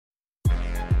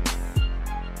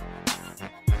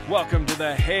Welcome to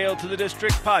the Hail to the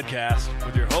District podcast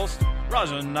with your host,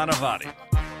 Rajan Nanavati.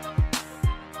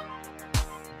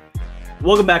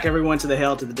 Welcome back, everyone, to the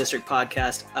Hail to the District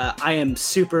podcast. I am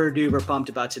super duper pumped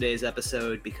about today's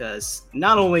episode because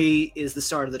not only is the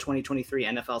start of the 2023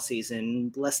 NFL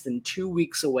season less than 2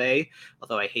 weeks away,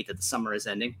 although I hate that the summer is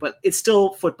ending, but it's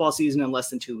still football season in less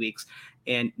than 2 weeks.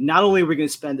 And not only are we going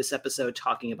to spend this episode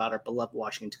talking about our beloved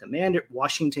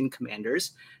Washington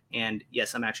Commanders, and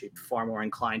yes, I'm actually far more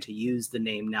inclined to use the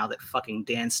name now that fucking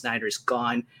Dan Snyder's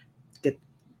gone. Get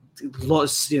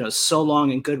lost, so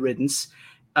long and good riddance.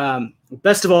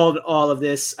 Best of all of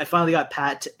this, I finally got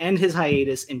Pat to end his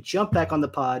hiatus and jump back on the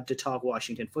pod to talk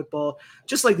Washington football,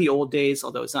 just like the old days,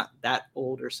 although it's not that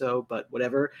old or so, but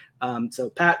whatever.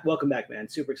 So Pat, welcome back, man.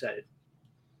 Super excited.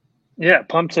 Yeah,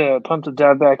 pumped to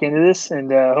dive back into this,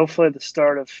 and hopefully at the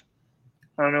start of,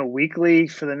 weekly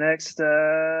for the next,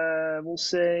 we'll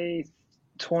say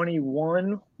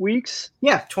 21 weeks.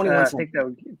 Yeah, 21. I think that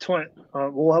would 20.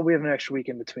 We have an extra week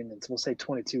in between then, so we'll say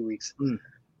 22 weeks. In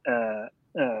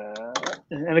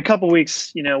a couple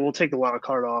weeks, we'll take the wild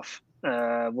card off.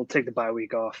 We'll take the bye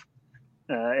week off,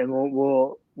 and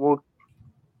we'll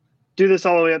do this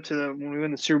all the way up to when we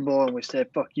win the Super Bowl and we say,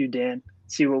 "Fuck you, Dan."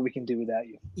 See what we can do without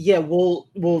you. Yeah,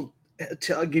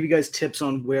 I'll give you guys tips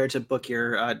on where to book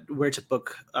your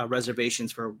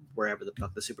reservations for wherever the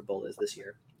fuck the Super Bowl is this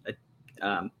year.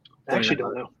 I actually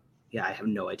don't know. Yeah, I have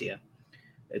no idea.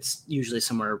 It's usually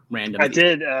somewhere random. I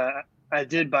did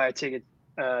buy a ticket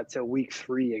to week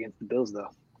 3 against the Bills,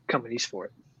 though. Coming east for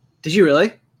it. Did you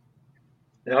really?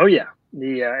 Oh yeah.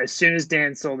 As soon as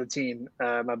Dan sold the team,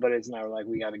 my buddies and I were like,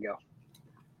 we got to go.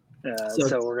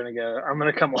 So we're gonna go. I'm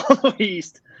gonna come all the way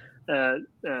east to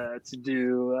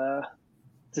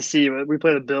see we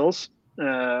play the Bills.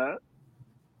 I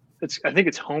think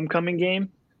it's homecoming game,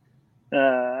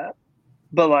 but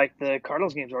like the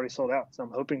Cardinals game's already sold out. So I'm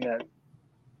hoping that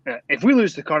if we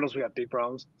lose to the Cardinals, we got big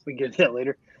problems. We can get to that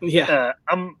later. Yeah,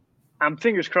 I'm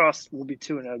fingers crossed. We'll be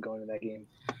 2-0 going to that game,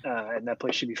 and that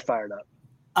place should be fired up.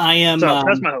 I am. So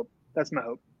that's my hope. That's my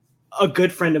hope. A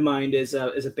good friend of mine is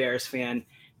a Bears fan.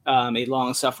 A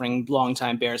long-suffering,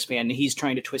 long-time Bears fan, and he's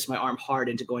trying to twist my arm hard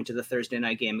into going to the Thursday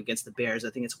night game against the Bears. I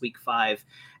think it's week 5.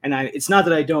 And it's not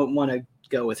that I don't want to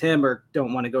go with him or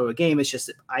don't want to go to a game. It's just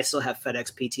that I still have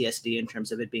FedEx PTSD in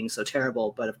terms of it being so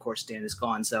terrible. But, of course, Dan is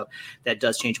gone, so that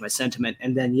does change my sentiment.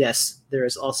 And then, yes, there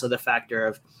is also the factor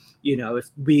of, if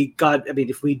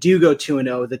we do go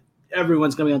 2-0, that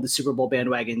everyone's going to be on the Super Bowl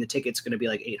bandwagon. The ticket's going to be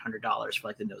like $800 for,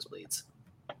 like, the nosebleeds.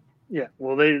 Yeah,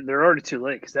 well, they're already too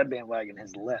late because that bandwagon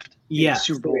has left. Yeah,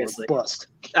 Super Bowl is bust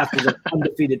after the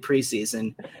undefeated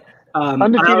preseason.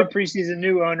 Undefeated preseason,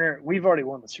 new owner. We've already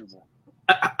won the Super Bowl.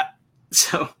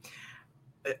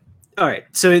 All right.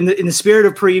 So in the spirit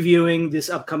of previewing this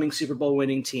upcoming Super Bowl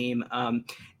winning team,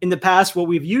 in the past, what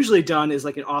we've usually done is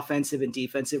like an offensive and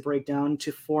defensive breakdown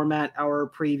to format our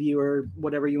preview or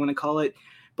whatever you want to call it.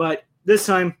 But this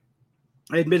time,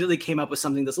 I admittedly came up with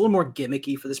something that's a little more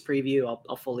gimmicky for this preview.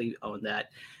 I'll fully own that,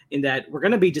 in that we're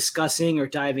going to be discussing or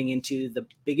diving into the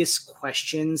biggest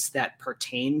questions that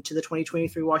pertain to the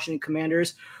 2023 Washington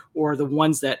Commanders, or the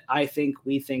ones that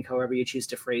we think, however you choose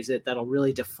to phrase it, that'll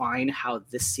really define how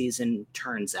this season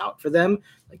turns out for them,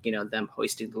 like, them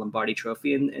hoisting the Lombardi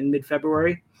Trophy in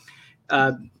mid-February.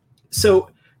 So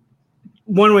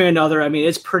one way or another,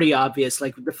 it's pretty obvious.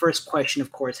 Like, the first question,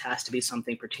 of course, has to be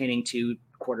something pertaining to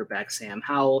quarterback Sam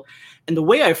Howell. And the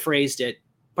way I phrased it,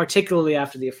 particularly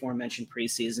after the aforementioned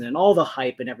preseason and all the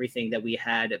hype and everything that we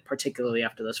had, particularly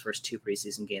after those first 2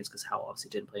 preseason games, because Howell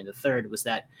obviously didn't play in the third, was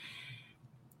that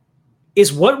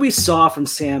is what we saw from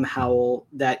Sam Howell,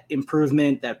 that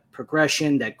improvement, that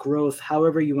progression, that growth,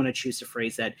 however you want to choose to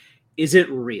phrase that, is it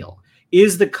real?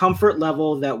 Is the comfort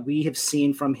level that we have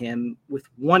seen from him with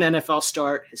one NFL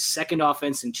start, his second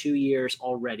offense in 2 years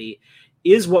already,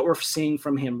 is what we're seeing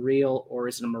from him real, or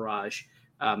is it a mirage?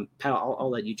 Pat, I'll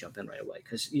let you jump in right away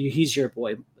because he's your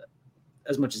boy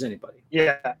as much as anybody.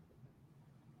 Yeah,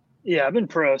 I've been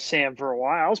pro Sam for a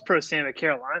while. I was pro Sam at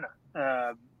Carolina,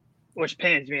 which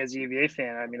pains me as a UVA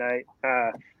fan.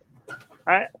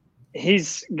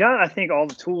 He's got, I think, all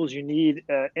the tools you need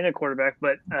in a quarterback,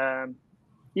 but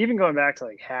even going back to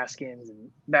like Haskins and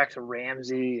back to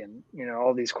Ramsey and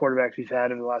all these quarterbacks we've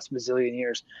had over the last bazillion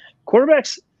years,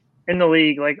 quarterbacks in the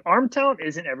league, like, arm talent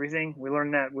isn't everything. We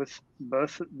learned that with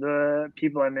both the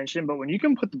people I mentioned, but when you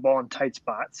can put the ball in tight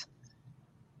spots,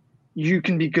 you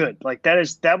can be good. Like, that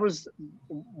was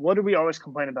what do we always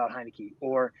complain about Heineke,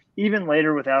 or even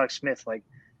later with Alex Smith? Like,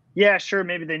 yeah, sure,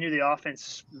 maybe they knew the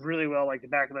offense really well, like the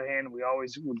back of their hand. We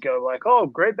always would go like, oh,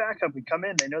 great backup. We come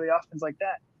in, they know the offense like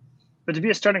that. But to be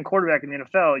a starting quarterback in the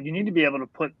NFL, you need to be able to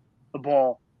put the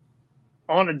ball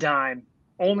on a dime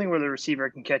only where the receiver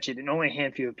can catch it, and only a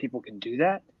handful of people can do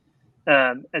that.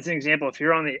 As an example, if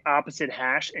you're on the opposite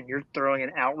hash and you're throwing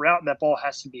an out route, that ball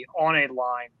has to be on a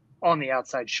line on the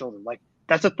outside shoulder. Like,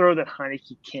 that's a throw that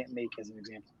Heineke can't make, as an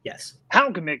example. Yes.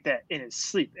 Howell can make that in his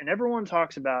sleep. And everyone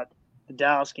talks about the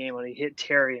Dallas game when he hit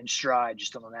Terry in stride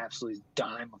just on an absolute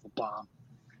dime of a bomb.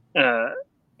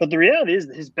 But the reality is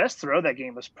that his best throw that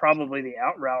game was probably the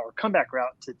out route or comeback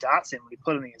route to Dotson when he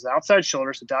put it in his outside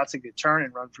shoulder so Dotson could turn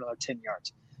and run for another 10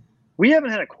 yards. We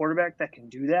haven't had a quarterback that can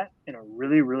do that in a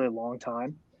really, really long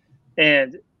time.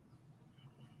 And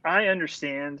I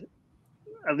understand,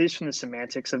 at least from the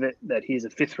semantics of it, that he's a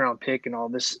 5th-round pick and all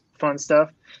this fun stuff.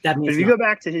 That means but if you go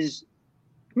back to his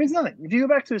 – it means nothing. If you go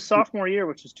back to his sophomore year,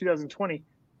 which was 2020,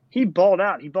 he balled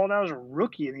out. He balled out as a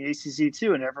rookie in the ACC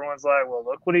too, and everyone's like, well,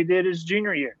 look what he did his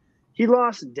junior year. He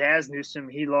lost Daz Newsome.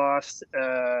 He lost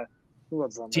who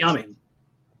was on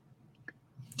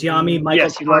Diami, Michael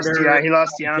yes, Carter. He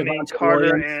lost Diami, Javonte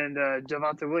Carter, Williams. and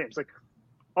Javonte Williams. Like,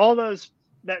 all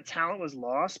that talent was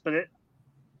lost, but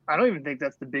I don't even think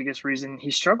that's the biggest reason he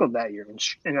struggled that year.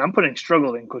 And I'm putting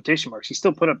struggled in quotation marks. He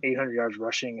still put up 800 yards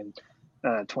rushing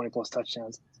and 20-plus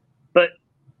touchdowns. But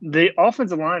the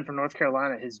offensive line for North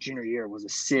Carolina his junior year was a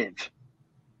sieve.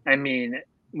 I mean,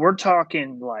 we're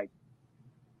talking like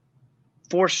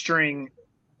 4-string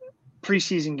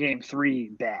preseason game 3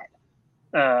 bad.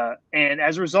 And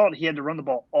as a result, he had to run the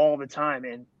ball all the time,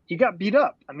 and he got beat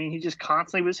up. I mean, he just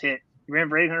constantly was hit. He ran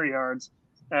for 800 yards.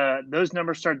 Those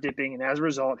numbers start dipping, and as a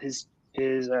result, his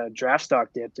draft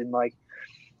stock dipped. And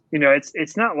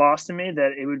it's not lost to me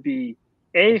that it would be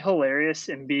A, hilarious,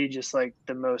 and B, just like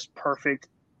the most perfect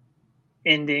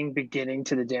beginning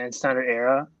to the Dan Snyder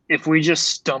era if we just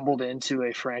stumbled into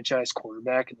a franchise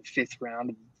quarterback in the 5th round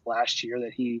of last year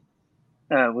that he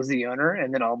was the owner,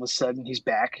 and then all of a sudden he's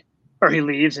back, or he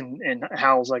leaves, and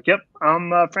Howell's like, yep,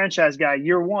 I'm a franchise guy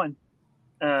year 1.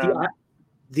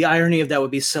 The irony of that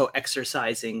would be so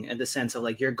exercising in the sense of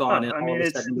like you're gone and all of a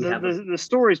sudden the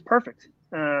story's perfect.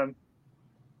 And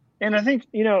I think,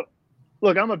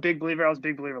 look, I'm a big believer. I was a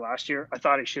big believer last year. I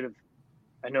thought he should have.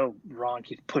 I know Ron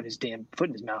keeps putting his damn foot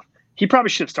in his mouth. He probably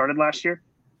should have started last year.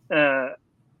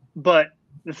 But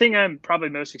the thing I'm probably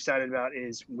most excited about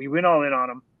is we went all in on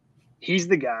him. He's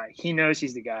the guy. He knows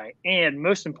he's the guy. And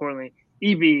most importantly,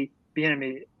 EB,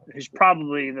 Bieniemy, who's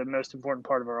probably the most important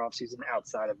part of our offseason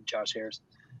outside of Josh Harris,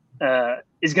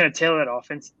 is going to tailor that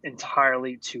offense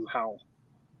entirely to Howell.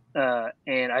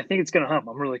 And I think it's going to hum.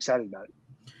 I'm really excited about it.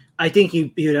 I think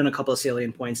you hit on a couple of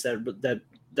salient points that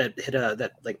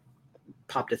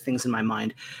popped at things in my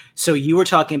mind. So you were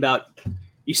talking about,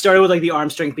 you started with like the arm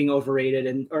strength being overrated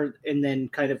and then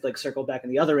kind of like circled back on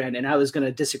the other end. And I was going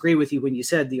to disagree with you when you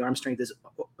said the arm strength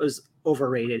is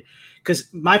overrated, because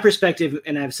my perspective,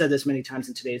 and I've said this many times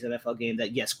in today's NFL game,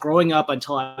 that yes, growing up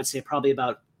until I would say probably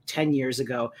about 10 years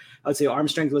ago, I would say arm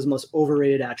strength was the most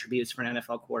overrated attributes for an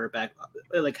NFL quarterback.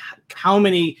 Like, how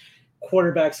many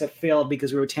quarterbacks have failed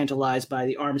because we were tantalized by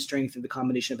the arm strength and the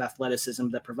combination of athleticism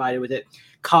that provided with it.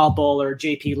 Kyle Bowler,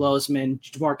 J.P. Lozman,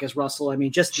 Marcus Russell. I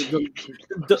mean, just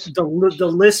the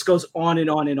list goes on and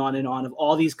on and on and on of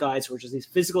all these guys who are just these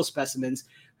physical specimens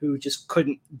who just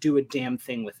couldn't do a damn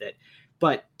thing with it.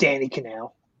 But Danny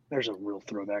Canal, there's a real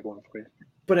throwback one for you.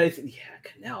 But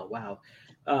Canal, wow.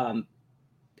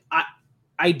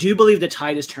 I do believe the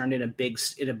tide has turned in a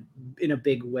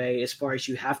big way, as far as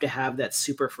you have to have that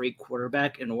super freak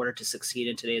quarterback in order to succeed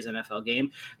in today's NFL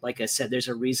game. Like I said, there's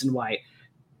a reason why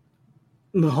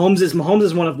Mahomes is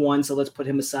one of one, so let's put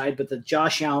him aside. But the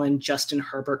Josh Allen, Justin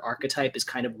Herbert archetype is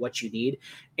kind of what you need.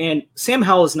 And Sam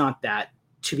Howell is not that,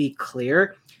 to be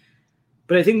clear.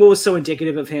 But I think what was so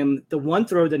indicative of him, the one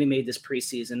throw that he made this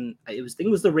preseason, I think it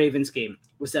was the Ravens game,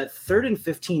 was that 3rd and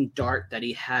 15 dart that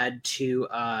he had to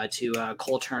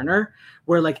Cole Turner,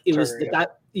 where like it was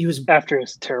that he was after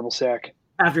his terrible sack,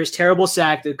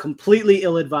 the completely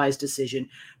ill-advised decision.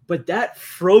 But that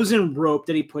frozen rope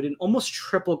that he put in almost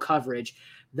triple coverage,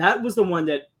 that was the one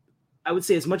that I would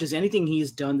say, as much as anything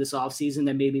he's done this offseason,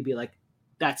 that made me be like,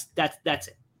 that's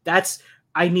it.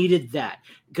 I needed that,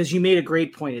 because you made a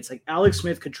great point. It's like Alex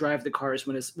Smith could drive the car as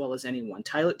well as anyone.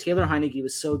 Taylor Heineke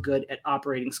was so good at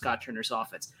operating Scott Turner's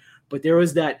offense, but there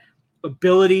was that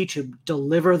ability to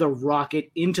deliver the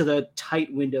rocket into the tight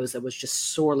windows that was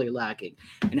just sorely lacking.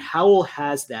 And Howell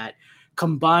has that,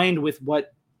 combined with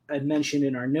what I mentioned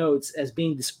in our notes as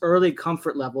being this early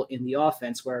comfort level in the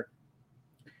offense where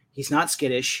he's not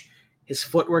skittish. His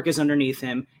footwork is underneath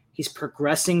him. He's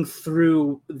progressing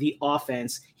through the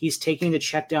offense. He's taking the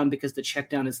check down because the check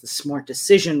down is the smart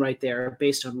decision right there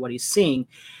based on what he's seeing.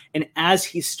 And as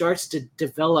he starts to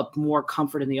develop more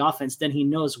comfort in the offense, then he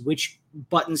knows which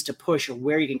buttons to push or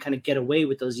where you can kind of get away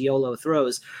with those YOLO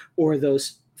throws or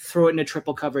those throw it into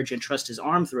triple coverage and trust his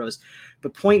arm throws.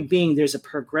 But point being, there's a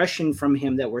progression from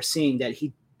him that we're seeing that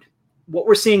what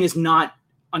we're seeing is not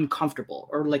uncomfortable,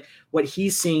 or like what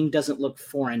he's seeing doesn't look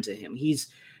foreign to him. He's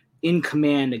in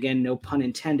command, again, no pun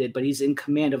intended, but he's in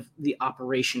command of the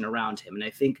operation around him. And I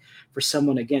think for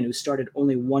someone, again, who started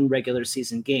only one regular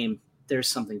season game, there's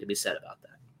something to be said about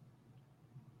that.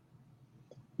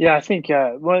 Yeah, I think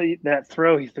that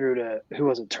throw he threw to, who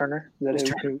was it, Turner?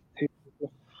 The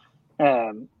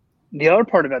other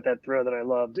part about that throw that I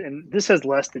loved, and this has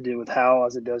less to do with Howell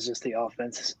as it does just the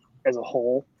offense as a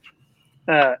whole.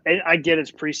 And I get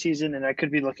it's preseason, and I could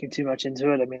be looking too much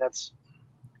into it. I mean, that's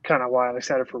kind of why I'm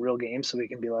excited for real games, so we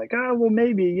can be like, oh, well,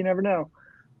 maybe, you never know.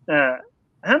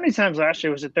 How many times last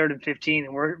year was it 3rd and 15,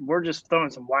 and we're just throwing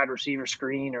some wide receiver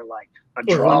screen or like a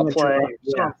draw play or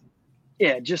something.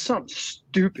 Yeah, just something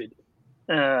stupid.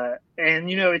 And,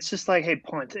 it's just like, hey,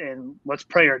 punt, and let's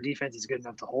pray our defense is good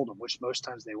enough to hold them, which most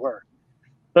times they were.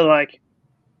 But, like,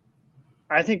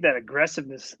 I think that aggressive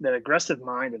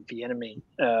mind of the enemy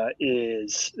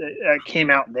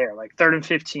came out there. Like 3rd and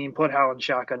 15, put Howell in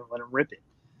shotgun and let him rip it.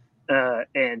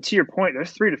 And to your point,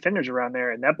 there's 3 defenders around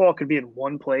there, and that ball could be in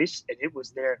one place, and it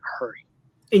was there in a hurry.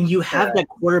 And you have that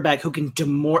quarterback who can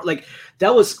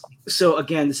that was – so,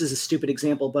 again, this is a stupid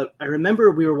example, but I remember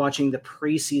we were watching the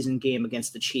preseason game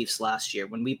against the Chiefs last year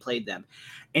when we played them.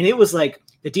 And it was like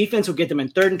the defense would get them in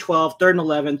 3rd and 12, 3rd and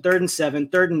 11, 3rd and 7,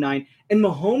 3rd and 9. And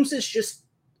Mahomes is just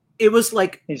 – it was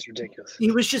like – he's ridiculous. He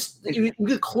was just – he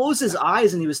could close his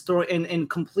eyes and he was throwing and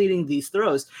completing these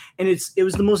throws. And it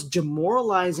was the most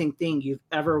demoralizing thing you've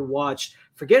ever watched.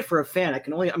 Forget for a fan.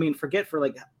 Forget for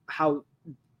like how –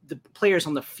 the players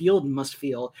on the field must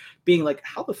feel, being like,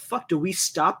 how the fuck do we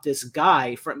stop this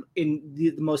guy from in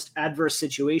the most adverse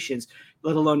situations,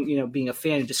 let alone, being a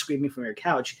fan and just screaming from your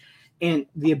couch. And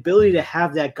the ability to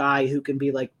have that guy who can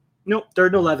be like, nope, 3rd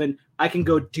and 11, I can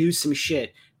go do some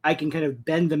shit. I can kind of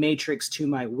bend the matrix to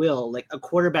my will. Like a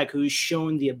quarterback who's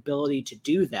shown the ability to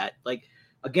do that. Like,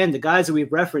 again, the guys that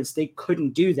we've referenced, they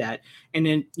couldn't do that. And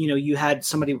then, you had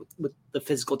somebody with the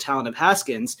physical talent of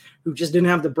Haskins who just didn't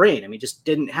have the brain. I mean, just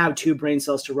didn't have 2 brain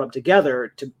cells to rub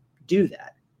together to do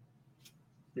that.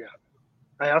 Yeah.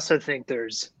 I also think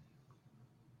there's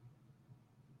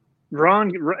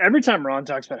Ron. Every time Ron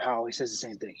talks about Howell, he says the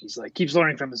same thing. He's like, keeps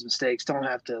learning from his mistakes. Don't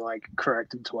have to like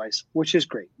correct him twice, which is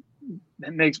great.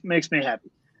 It makes me happy.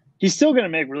 He's still going to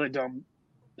make really dumb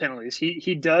penalties.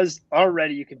 He does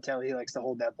already. You can tell he likes to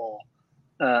hold that ball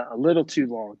a little too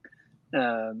long.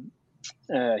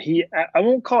 I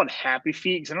won't call it happy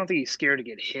feet because I don't think he's scared to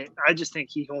get hit. I just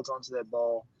think he holds onto that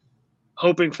ball,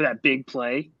 hoping for that big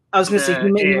play. I was going to say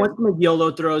he wants to make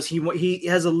YOLO throws. He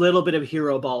has a little bit of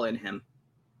hero ball in him,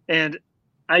 and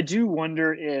I do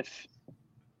wonder if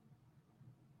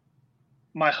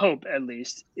my hope, at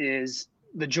least, is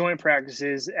the joint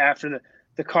practices after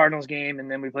the Cardinals game, and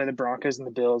then we play the Broncos and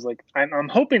the Bills. Like I'm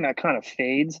hoping that kind of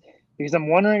fades because I'm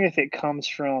wondering if it comes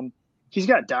from he's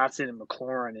got Dotson and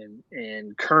McLaurin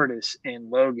and Curtis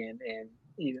and Logan and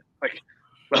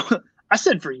I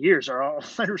said for years our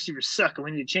wide receivers suck and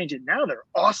we need to change it. Now they're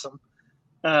awesome,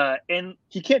 and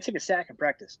he can't take a sack in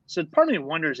practice. So part of me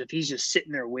wonders if he's just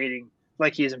sitting there waiting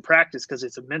like he is in practice because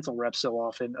it's a mental rep so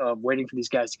often of waiting for these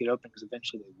guys to get open because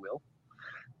eventually they will.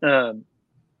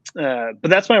 But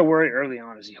that's my worry early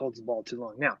on is he holds the ball too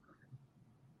long. Now,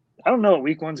 I don't know what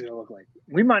week 1's going to look like.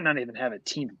 We might not even have a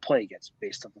team to play against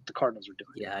based on what the Cardinals are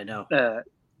doing. Yeah, I know.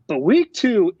 But week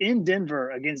 2 in Denver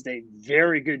against a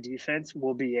very good defense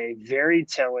will be a very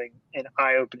telling and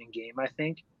eye-opening game, I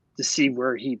think, to see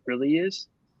where he really is.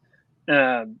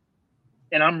 And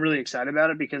I'm really excited about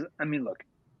it because, I mean, look,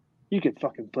 you could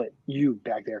fucking put you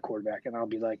back there quarterback, and I'll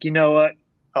be like, you know what?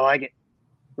 I like it.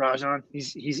 Rajan,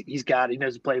 he's got it. He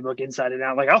knows the playbook inside and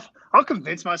out. Like I'll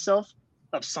convince myself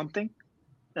of something.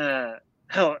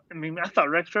 Hell, I mean, I thought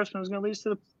Rex Trustman was going to lead us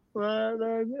to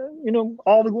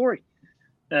all the glory.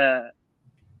 But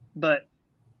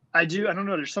I don't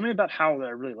know. There's something about Howell that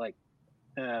I really like.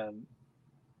 And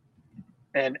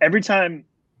every time,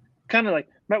 kind of like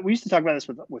we used to talk about this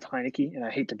with Heineke, and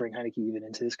I hate to bring Heineke even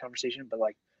into this conversation, but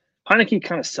like Heineke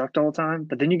kind of sucked all the time.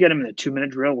 But then you get him in a 2-minute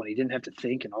drill when he didn't have to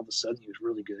think, and all of a sudden he was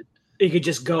really good. He could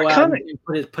just go out and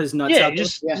put his nuts out.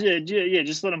 Just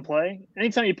let him play.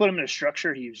 Anytime you put him in a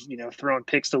structure, he was throwing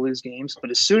picks to lose games. But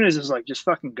as soon as it was like just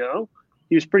fucking go,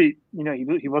 he was pretty.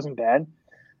 He wasn't bad.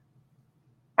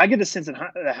 I get the sense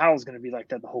that Howell's going to be like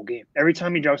that the whole game. Every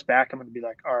time he drops back, I'm going to be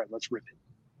like, all right, let's rip it.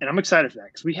 And I'm excited for that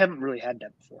because we haven't really had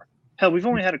that before. Hell, we've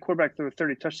only had a quarterback throw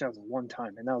 30 touchdowns one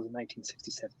time, and that was in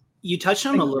 1967. You touched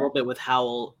on him a little bit with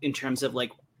Howell in terms of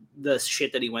like the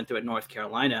shit that he went through at North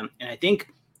Carolina. And I think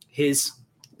it's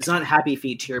not happy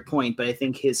feet to your point, but I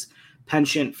think his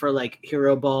penchant for like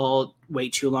hero ball way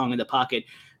too long in the pocket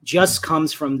just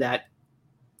comes from that,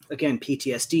 again,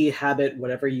 PTSD habit,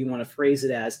 whatever you want to phrase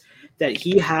it as, that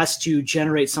he has to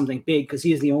generate something big because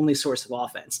he is the only source of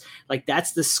offense. Like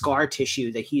that's the scar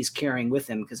tissue that he's carrying with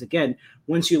him. Because again,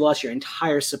 once you lost your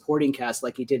entire supporting cast,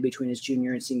 like he did between his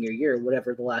junior and senior year,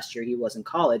 whatever the last year he was in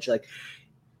college, like,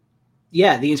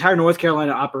 yeah, the entire North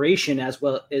Carolina operation, as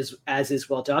well as is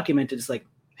well documented, is like,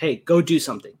 hey, go do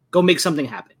something, go make something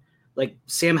happen. Like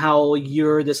Sam Howell,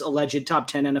 you're this alleged top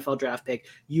 10 NFL draft pick.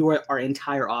 You are our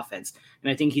entire offense. And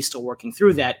I think he's still working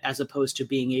through that as opposed to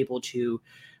being able to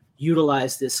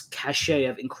utilize this cachet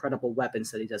of incredible weapons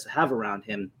that he does have around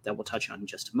him that we'll touch on in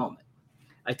just a moment.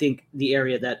 I think the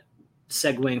area that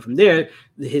segueing from there,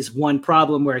 his one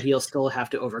problem where he'll still have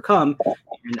to overcome,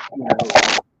 and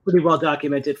pretty well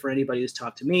documented for anybody who's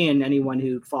talked to me and anyone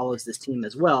who follows this team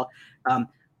as well.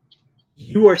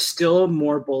 You are still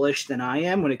more bullish than I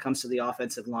am when it comes to the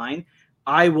offensive line.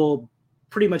 I will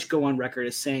pretty much go on record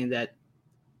as saying that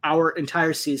our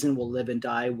entire season will live and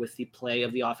die with the play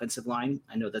of the offensive line.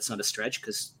 I know that's not a stretch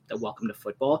because welcome to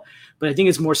football, but I think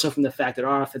it's more so from the fact that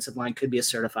our offensive line could be a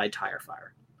certified tire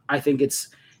fire. I think it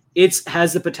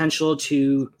has the potential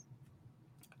to,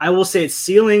 I will say its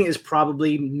ceiling is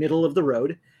probably middle of the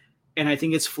road. And I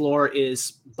think its floor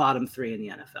is bottom 3 in the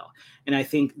NFL. And I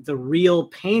think the real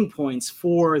pain points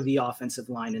for the offensive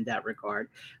line in that regard,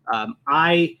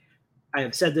 I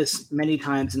have said this many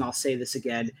times and I'll say this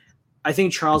again. I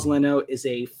think Charles Leno is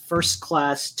a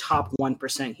first-class top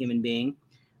 1% human being.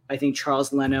 I think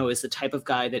Charles Leno is the type of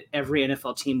guy that every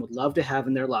NFL team would love to have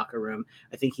in their locker room.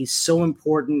 I think he's so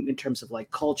important in terms of like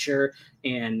culture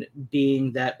and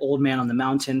being that old man on the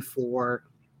mountain for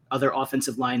other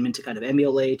offensive linemen to kind of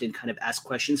emulate and kind of ask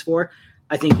questions for.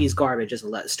 I think he's garbage as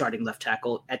a starting left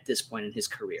tackle at this point in his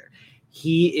career.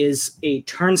 He is a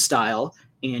turnstile,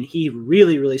 and he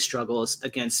really, really struggles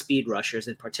against speed rushers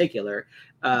in particular.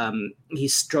 He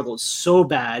struggled so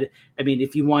bad. I mean,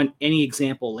 if you want any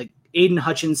example, like Aiden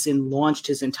Hutchinson launched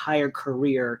his entire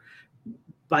career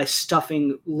by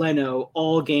stuffing Leno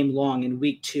all game long in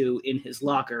week 2 in his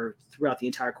locker throughout the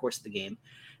entire course of the game.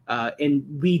 And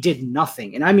we did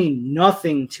nothing, and I mean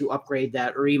nothing to upgrade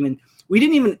that, or even we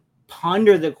didn't even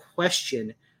ponder the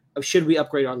question of should we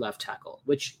upgrade our left tackle,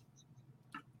 which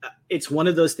it's one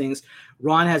of those things.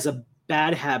 Ron has a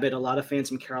bad habit. A lot of fans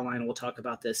from Carolina will talk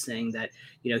about this, saying that,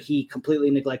 he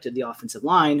completely neglected the offensive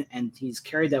line, and he's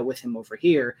carried that with him over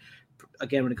here.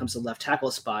 Again, when it comes to left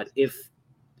tackle spot, if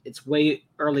it's way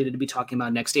early to be talking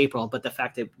about next April, but the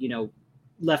fact that,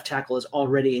 left tackle is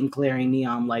already in glaring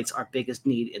neon lights, our biggest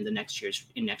need in next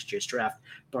year's draft,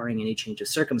 barring any change of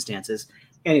circumstances.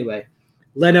 Anyway,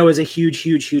 Leno is a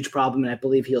huge problem, and I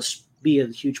believe he'll be a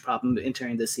huge problem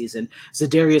entering this season.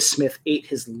 Zadarius Smith ate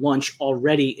his lunch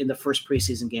already in the first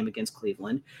preseason game against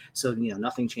Cleveland, so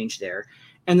nothing changed there.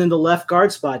 And then the left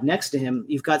guard spot next to him,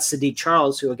 you've got Sadiq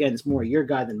Charles, who again is more your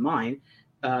guy than mine,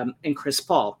 and Chris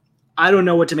Paul. I don't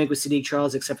know what to make with Sadiq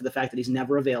Charles except for the fact that he's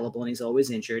never available and he's always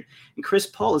injured. And Chris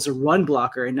Paul is a run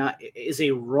blocker and is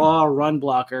a raw run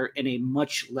blocker and a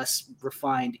much less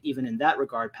refined, even in that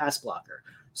regard, pass blocker.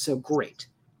 So great.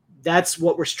 That's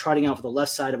what we're trotting out for the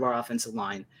left side of our offensive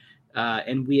line.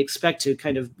 And we expect to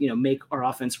kind of, make our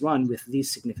offense run with these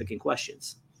significant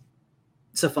questions.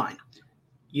 So fine.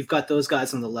 You've got those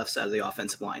guys on the left side of the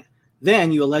offensive line.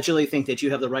 Then you allegedly think that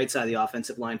you have the right side of the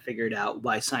offensive line figured out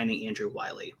by signing Andrew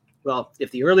Wiley. Well, if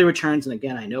the early returns, and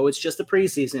again, I know it's just the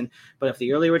preseason, but if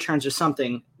the early returns are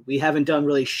something, we haven't done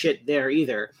really shit there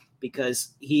either, because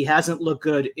he hasn't looked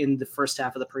good in the first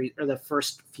half of the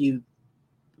first few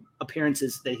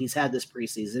appearances that he's had this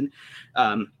preseason.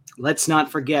 Let's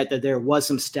not forget that there was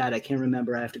some stat. I can't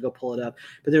remember. I have to go pull it up,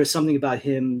 but there was something about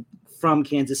him from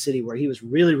Kansas City where he was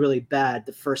really, really bad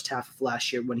the first half of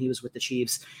last year when he was with the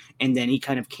Chiefs. And then he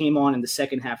kind of came on in the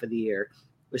second half of the year.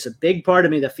 There's a big part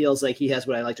of me that feels like he has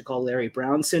what I like to call Larry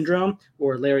Brown syndrome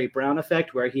or Larry Brown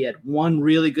effect, where he had one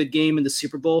really good game in the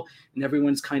Super Bowl and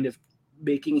everyone's kind of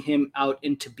making him out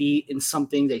into be in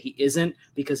something that he isn't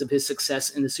because of his success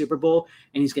in the Super Bowl.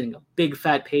 And he's getting a big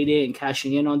fat payday and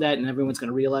cashing in on that. And everyone's going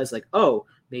to realize like, oh,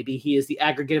 maybe he is the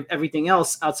aggregate of everything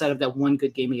else outside of that one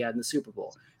good game he had in the Super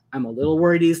Bowl. I'm a little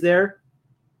worried he's there.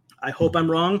 I hope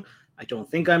I'm wrong. I don't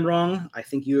think I'm wrong. I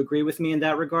think you agree with me in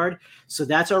that regard. So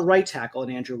that's our right tackle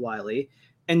in Andrew Wiley.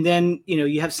 And then,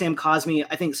 you have Sam Cosmi.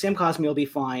 I think Sam Cosmi will be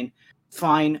fine.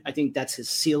 I think that's his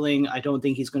ceiling. I don't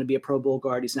think he's going to be a Pro Bowl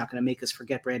guard. He's not going to make us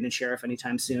forget Brandon Sheriff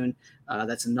anytime soon.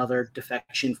 That's another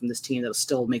defection from this team that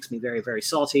still makes me very, very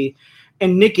salty.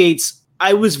 And Nick Gates,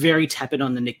 I was very tepid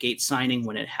on the Nick Gates signing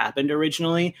when it happened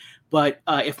originally. But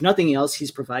if nothing else,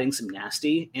 he's providing some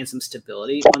nasty and some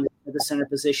stability on the center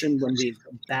position when we've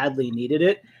badly needed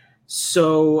it.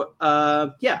 So,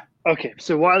 yeah. Okay,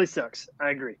 so Wiley sucks. I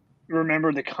agree.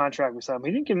 Remember the contract we signed.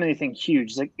 We didn't give him anything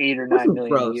huge. It's like $8 or $9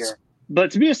 million a year. But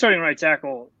to be a starting right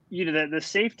tackle, the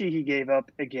safety he gave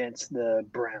up against the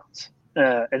Browns,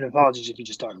 and apologies if you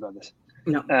just talked about this.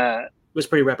 No, it was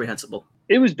pretty reprehensible.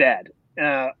 It was bad.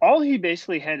 All he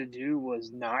basically had to do was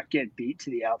not get beat to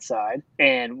the outside,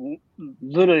 and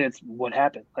literally that's what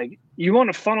happened. Like, you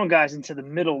want to funnel guys into the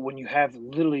middle when you have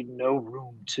literally no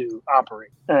room to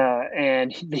operate.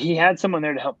 And he had someone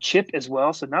there to help chip as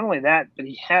well. So not only that, but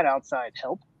he had outside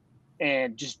help,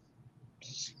 and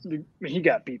he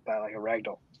got beat by like a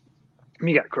ragdoll.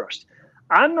 He got crushed.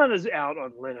 I'm not as out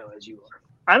on Leno as you are.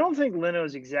 I don't think Leno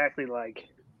is exactly like.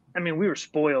 I mean, we were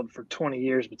spoiled for 20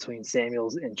 years between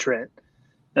Samuels and Trent.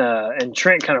 And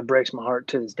Trent kind of breaks my heart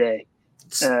to this day.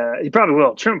 He probably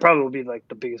will. Trent probably will be like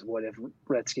the biggest what-if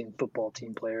Redskin football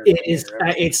team player.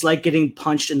 It's like getting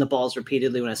punched in the balls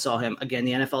repeatedly when I saw him. Again,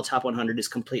 the NFL Top 100 is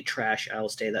complete trash. I will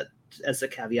say that as a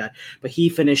caveat. But he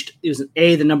finished – it was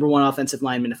A, the number one offensive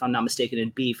lineman, if I'm not mistaken,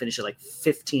 and B, finished at like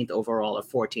 15th overall or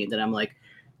 14th. And I'm like,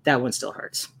 that one still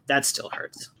hurts. That still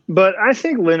hurts. But I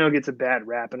think Leno gets a bad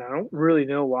rap, and I don't really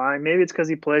know why. Maybe it's because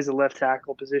he plays the left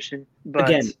tackle position. But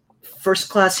again,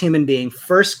 first-class human being,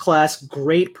 first-class,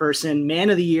 great person, man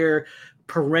of the year,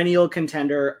 perennial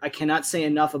contender. I cannot say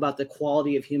enough about the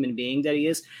quality of human being that he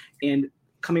is. And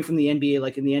coming from the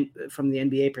NBA, from the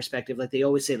NBA perspective, like they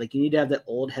always say, like you need to have that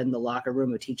old head in the locker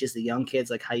room who teaches the young kids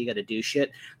like how you got to do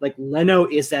shit. Like Leno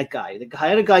is that guy, the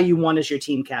guy you want as your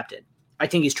team captain. I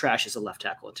think he's trash as a left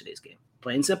tackle in today's game.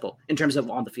 Plain and simple in terms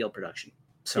of on the field production.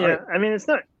 Sorry. Yeah, I mean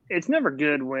it's never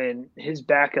good when his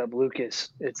backup Lucas.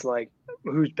 It's like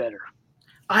who's better.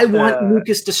 I want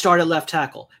Lucas to start at left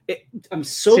tackle. I'm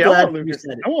so glad you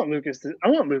said it. I want Lucas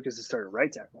to start at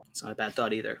right tackle. It's not a bad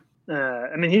thought either.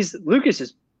 I mean Lucas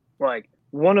is like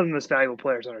one of the most valuable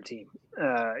players on our team.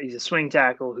 He's a swing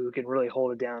tackle who can really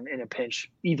hold it down in a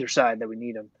pinch either side that we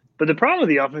need him. But the problem with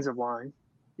the offensive line,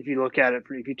 if you look at it,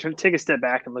 if you take a step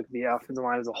back and look at the offensive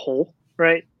line as a whole,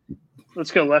 right?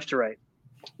 Let's go left to right.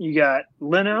 You got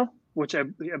Leno, which I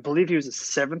believe he was a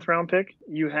 7th round pick.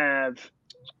 You have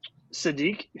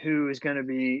Sadiq, who is going to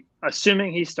be,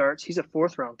 assuming he starts, he's a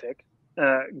 4th round pick.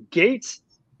 Gates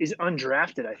is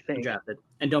undrafted, I think. Undrafted.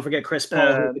 And don't forget Chris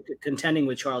Paul, who contending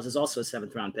with Charles, is also a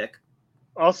 7th round pick.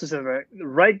 Also, the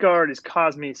right guard is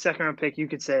Cosme, 2nd round pick. You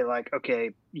could say, like,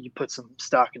 okay, you put some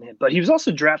stock in him. But he was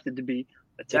also drafted to be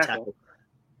a tackle.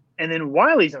 And then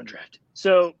Wiley's undrafted.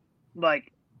 So,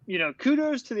 like,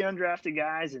 kudos to the undrafted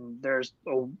guys. And there's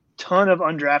a ton of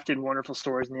undrafted wonderful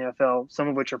stories in the NFL, some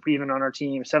of which are even on our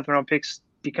team. 7th round picks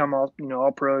become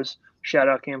all pros. Shout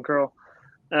out Cam Curl.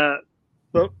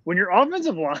 But when your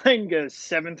offensive line goes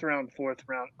 7th round, 4th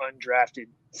round, undrafted,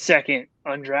 2nd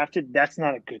undrafted, that's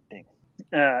not a good thing.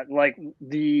 Like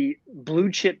the blue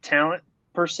chip talent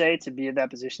per se to be at that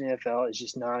position in the NFL is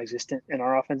just non-existent in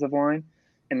our offensive line,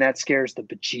 and that scares the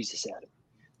bejesus out of me.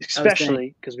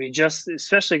 Especially because we just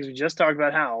talked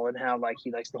about Howell and how like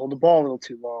he likes to hold the ball a little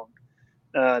too long.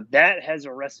 That has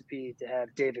a recipe to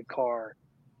have David Carr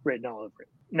written all over it.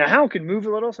 Now Howell could move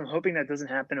a little, so I'm hoping that doesn't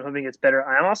happen. I'm hoping it's better.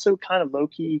 I'm also kind of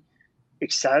low-key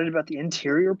excited about the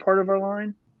interior part of our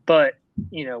line, but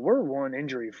we're one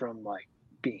injury from like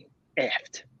being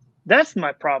effed. That's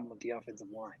my problem with the offensive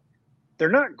line. They're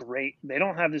not great. They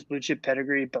don't have this blue chip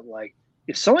pedigree, but like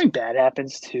if something bad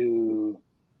happens to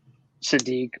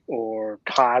Sadiq or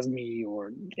Cosme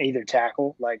or either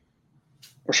tackle, like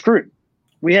we're screwed.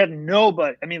 We have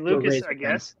nobody. I mean, Lucas, I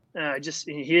guess,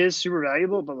 he is super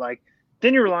valuable, but like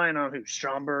then you're relying on who?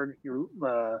 Stromberg,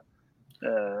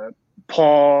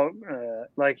 Paul.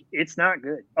 Like it's not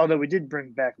good. Although we did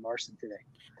bring back Larson today.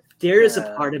 There is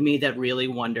a part of me that really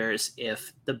wonders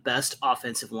if the best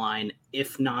offensive line,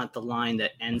 if not the line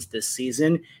that ends this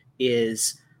season,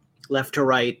 is left to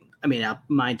right. I mean,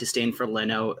 my disdain for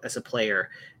Leno as a player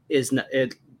is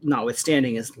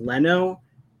notwithstanding is Leno,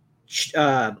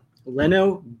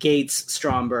 Gates,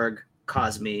 Stromberg,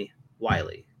 Cosme,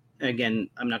 Wiley. And again,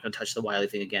 I'm not going to touch the Wiley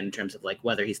thing again in terms of like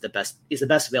whether he's the best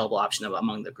available option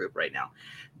among the group right now,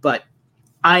 but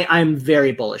I'm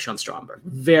very bullish on Stromberg.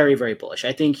 Very, very bullish.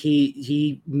 I think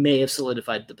he may have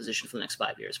solidified the position for the next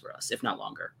 5 years for us, if not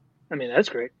longer. I mean, that's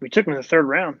great. We took him in the third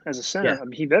round as a center. Yeah. I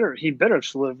mean, he better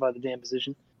solidify the damn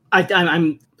position.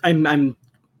 I'm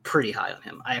pretty high on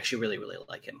him. I actually really, really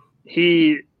like him.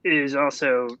 He is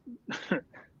also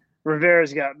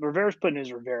Rivera's putting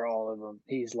his Rivera all over him.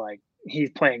 He's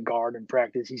playing guard in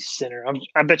practice. He's center.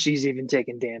 I bet you he's even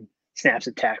taking damn snaps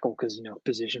at tackle because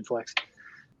position flex.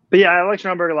 But yeah, I like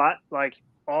Schomburg a lot. Like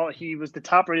he was the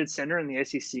top rated center in the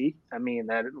SEC. I mean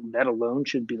that alone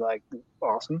should be like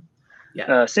awesome.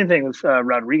 Yeah. Same thing with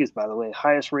Rodriguez, by the way,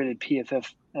 highest rated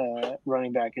PFF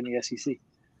running back in the SEC.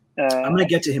 I'm gonna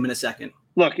get to him in a second.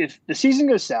 Look, if the season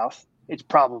goes south, it's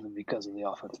probably because of the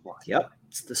offensive line. Yep.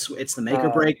 It's the make or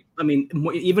break. I mean,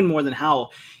 even more than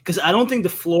Howell, because I don't think the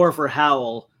floor for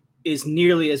Howell is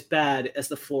nearly as bad as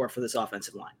the floor for this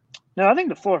offensive line. No, I think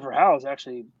the floor for Howell is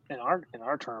actually in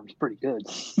our terms pretty good,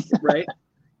 right?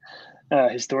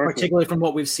 Historically, particularly from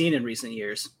what we've seen in recent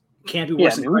years, can't be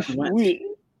worse than Wentz.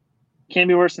 Can't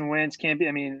be worse than Wentz. Can't be.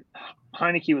 I mean,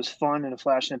 Heineke was fun and a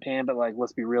flash in the pan, but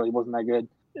let's be real, he wasn't that good.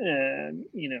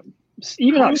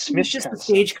 Even Smith just the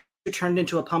stage turned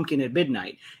into a pumpkin at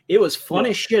midnight. It was fun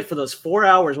as shit for those 4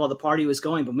 hours while the party was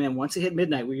going, but man, once it hit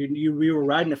midnight, we were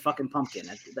riding a fucking pumpkin.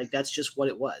 That's just what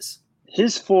it was.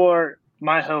 His floor,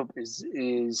 my hope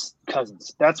is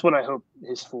Cousins. That's what I hope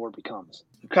his floor becomes.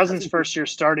 Cousins first year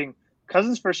starting.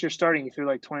 He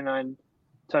threw 29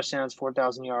 touchdowns,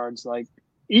 4,000 yards.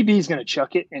 EB's going to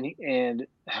chuck it, and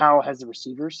Howell has the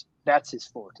receivers. That's his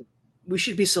floor. We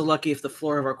should be so lucky if the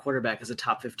floor of our quarterback is a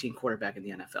top 15 quarterback in the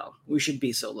NFL. We should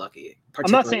be so lucky. I'm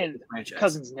not saying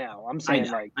Cousins now. I'm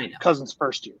saying I know. Cousins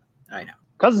first year. I know.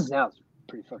 Cousins now is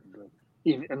pretty fucking good,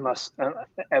 even unless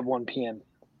at 1 p.m.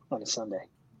 on a Sunday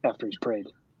after he's prayed.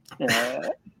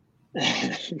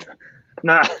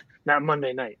 Not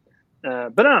Monday night.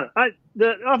 But I don't know.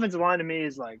 The offensive line to me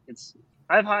is I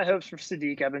have high hopes for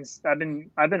Sadiq. I've been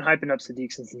hyping up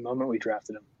Sadiq since the moment we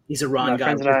drafted him. He's a Ron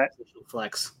guy with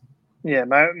flex. Yeah,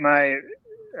 my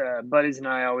buddies and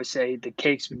I always say the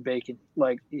cake's been baking.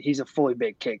 He's a fully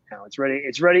baked cake now. It's ready.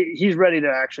 He's ready to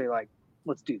actually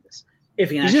let's do this. If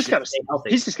he's just got to stay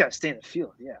healthy. He's just got to stay in the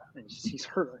field. Yeah, and he's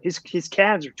hurt. His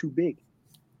calves are too big.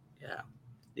 Yeah,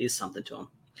 there's something to him.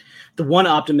 The one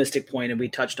optimistic point, and we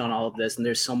touched on all of this, and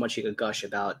there's so much you could gush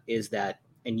about, is that,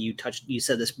 and you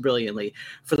said this brilliantly,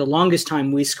 for the longest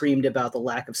time we screamed about the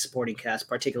lack of supporting cast,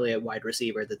 particularly at wide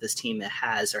receiver, that this team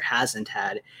has or hasn't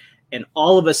had. And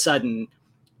all of a sudden,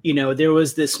 there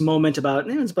was this moment it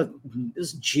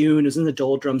was June, it was in the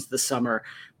doldrums this summer,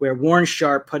 where Warren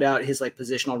Sharp put out his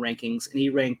positional rankings, and he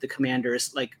ranked the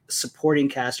Commanders supporting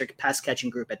cast or pass catching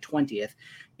group at 20th,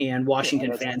 and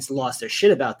Washington fans lost their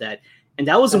shit about that. And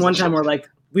that was the one time where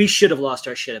we should have lost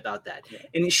our shit about that. Yeah.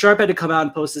 And Sharp had to come out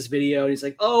and post this video, and he's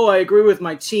like, "Oh, I agree with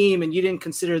my team, and you didn't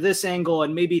consider this angle,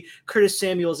 and maybe Curtis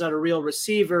Samuel's not a real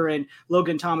receiver, and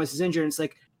Logan Thomas is injured." And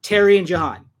it's Terry and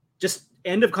Jahan. Just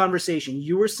end of conversation.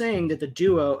 You were saying that the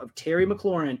duo of Terry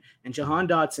McLaurin and Jahan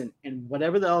Dotson and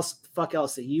whatever else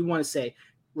that you want to say,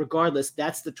 regardless,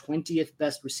 that's the 20th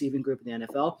best receiving group in the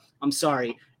NFL. I'm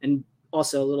sorry. And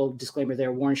also a little disclaimer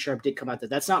there, Warren Sharp did come out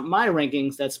that's not my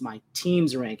rankings, that's my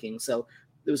team's rankings. So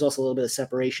there was also a little bit of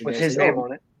separation. With his name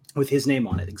on it. With his name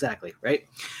on it, exactly, right?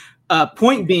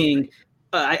 Point being,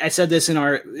 I said this in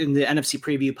the NFC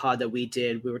preview pod that we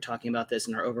did. We were talking about this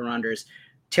in our over-unders.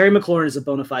 Terry McLaurin is a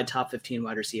bona fide top 15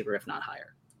 wide receiver, if not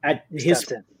higher.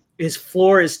 His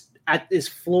floor is at his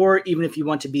floor, even if you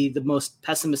want to be the most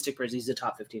pessimistic person, he's a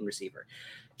top 15 receiver.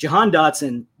 Jahan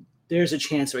Dotson, there's a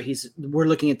chance where we're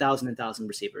looking at 1,000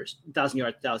 receivers,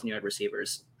 1,000-yard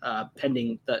receivers,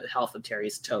 pending the health of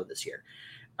Terry's toe this year.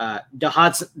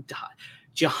 Jahan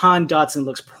Dotson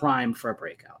looks primed for a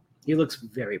breakout. He looks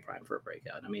very primed for a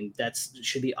breakout. I mean, that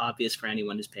should be obvious for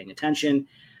anyone who's paying attention.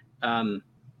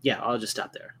 I'll just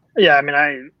stop there. Yeah, I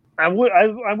mean, I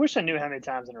wish I knew how many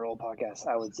times in our old podcast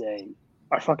I would say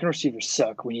our fucking receivers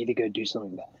suck. We need to go do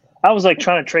something about it. I was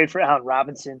trying to trade for Allen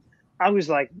Robinson. I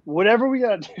was whatever we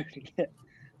got to do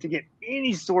to get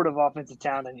any sort of offensive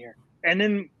talent in here. And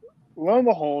then lo and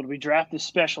behold, we draft this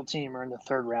special teamer in the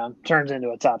third round, turns into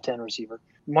a top 10 receiver.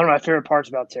 One of my favorite parts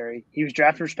about Terry, he was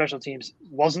drafted for special teams,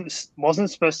 wasn't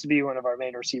supposed to be one of our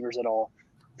main receivers at all.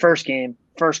 First game,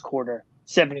 first quarter,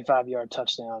 75-yard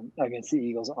touchdown against the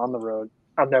Eagles on the road.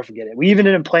 I'll never forget it. We even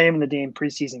didn't play him in the damn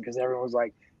preseason because everyone was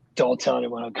like, "Don't tell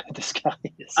anyone how good this guy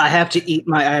is." I have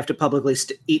to publicly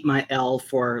eat my L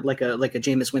for like a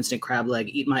Jameis Winston crab leg.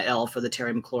 Eat my L for the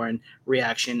Terry McLaurin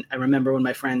reaction. I remember when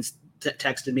my friends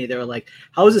texted me, they were like,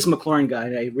 "How is this McLaurin guy?"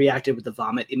 And I reacted with the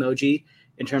vomit emoji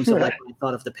in terms of what I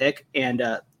thought of the pick. And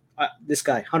this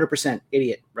guy, 100%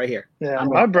 idiot, right here. Yeah,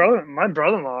 my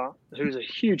brother-in-law, who's a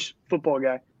huge football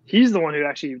guy, He's the one who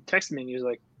actually texted me and he was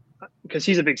like, because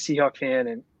he's a big Seahawk fan,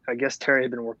 and I guess Terry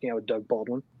had been working out with Doug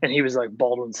Baldwin, and he was like,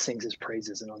 Baldwin sings his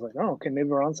praises. And I was like, oh, okay, maybe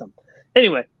we're on something.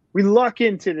 Anyway, we luck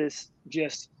into this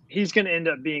he's going to end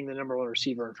up being the number one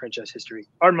receiver in franchise history.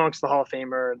 Art Monk's the Hall of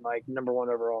Famer and like number one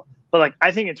overall. But like,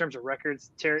 I think in terms of records,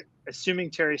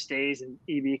 assuming Terry stays and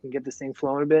EB can get this thing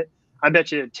flowing a bit, I bet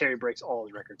you Terry breaks all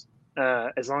his records.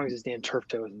 As long as his damn turf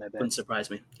toe isn't that bad. Wouldn't surprise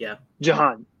me. Yeah.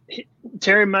 Jahan,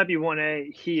 Terry might be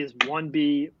 1A. He is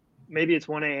 1B. Maybe it's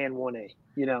 1A and 1A.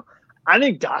 You know, I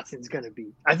think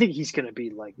he's going to be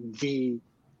like the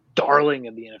darling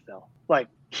of the NFL. Like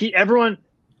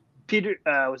Peter,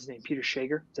 what's his name? Peter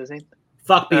Shager. Is that his name?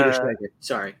 Fuck Peter Shager.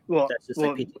 Sorry. Well, that's just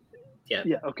yeah.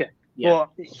 Okay. Yeah.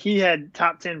 Well, he had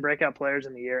top 10 breakout players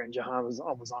in the year, and Jahan was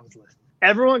almost on his list.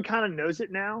 Everyone kind of knows it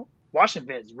now.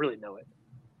 Washington fans really know it,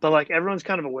 but like everyone's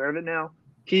kind of aware of it now.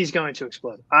 He's going to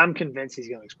explode. I'm convinced he's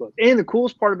going to explode. And the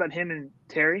coolest part about him and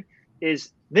Terry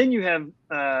is then you have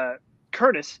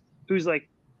Curtis, who's like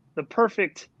the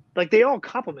perfect. Like they all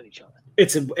complement each other.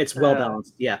 It's well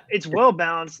balanced. Yeah, it's well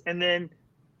balanced. And then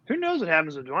who knows what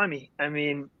happens with Dwayne? I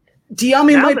mean,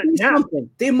 Diami might be something.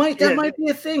 That might be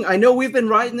a thing. I know we've been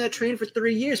riding that train for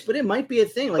 3 years, but it might be a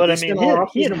thing. Like, but I mean,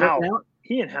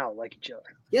 he and Howell like each other.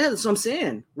 Yeah, that's what I'm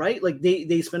saying, right? Like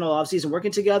they spend all offseason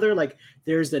working together. Like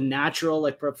there's the natural,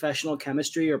 like professional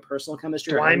chemistry or personal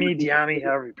chemistry. Diami,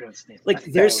 however you pronounce his name. Like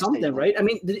there's something, right? I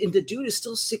mean, the dude is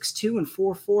still 6'2" and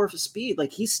 4'4" for speed.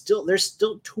 Like there's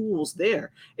still tools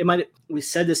there. We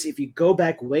said this, if you go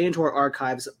back way into our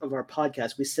archives of our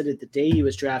podcast, we said it the day he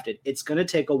was drafted. It's going to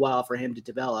take a while for him to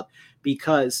develop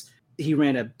because he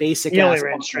ran a basic. He only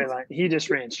ran straight line. He just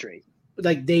ran straight.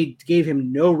 Like they gave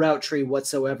him no route tree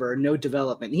whatsoever, no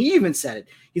development. He even said it.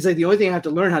 He's like, the only thing I have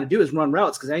to learn how to do is run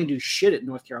routes because I didn't do shit at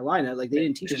North Carolina. Like they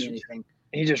didn't teach me anything.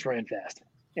 He just ran fast,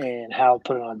 and Howell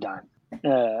put it on dime.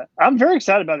 I'm very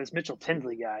excited about this Mitchell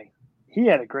Tinsley guy. He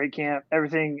had a great camp.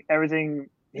 Everything. He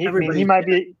might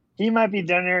be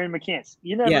Darnarian McCants.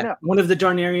 You never know. One of the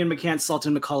Darnarian McCants,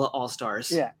 Sultan McCullough all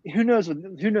stars. Yeah, who knows what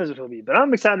he'll be? But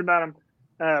I'm excited about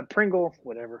him. Pringle,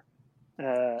 whatever.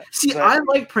 I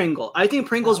like Pringle. I think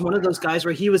Pringle's one of those guys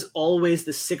where he was always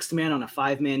the sixth man on a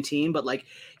 5-man team, but like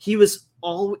he was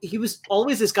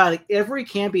always this guy. Like every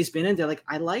camp he's been in, they're like,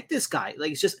 I like this guy.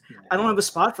 Like it's just I don't have a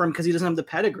spot for him because he doesn't have the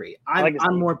pedigree.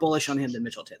 I'm more bullish on him than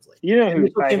Mitchell Tinsley. You know who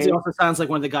Mitchell Tinsley also sounds like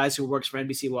one of the guys who works for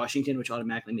NBC Washington, which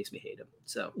automatically makes me hate him.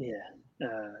 So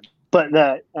but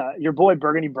your boy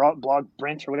Burgundy blog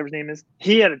Brent or whatever his name is,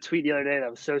 he had a tweet the other day that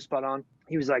was so spot on.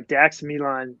 He was like, Dax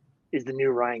Milan is the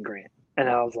new Ryan Grant. And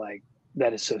I was like,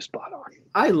 that is so spot on.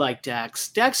 I like Dax.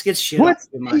 Dax gets shit. What?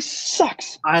 He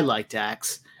sucks. I like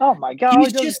Dax. Oh, my God.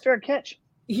 He just fair catch.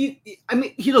 He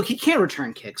can't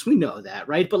return kicks. We know that,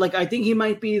 right? But, like, I think he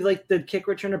might be, like, the kick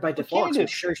returner by default. So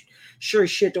sure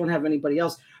as shit don't have anybody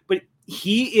else. But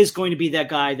he is going to be that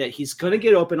guy that he's going to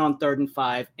get open on 3rd and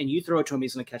 5, and you throw it to him,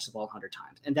 he's going to catch the ball 100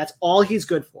 times. And that's all he's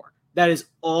good for. That is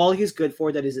all he's good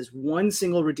for. That is his one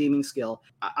single redeeming skill.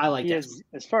 I like that.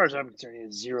 As far as I'm concerned, he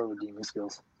has 0 redeeming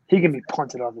skills. He can be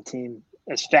punted off the team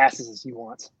as fast as he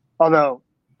wants. Although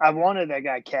I wanted that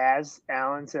guy Kaz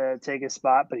Allen to take his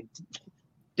spot, but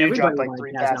he dropped like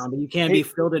 3 passes. But you can't be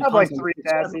filled in. Like 3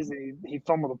 passes, and he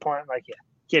fumbled a punt. Like,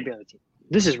 can't be on the team.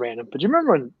 This is random. But do you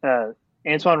remember when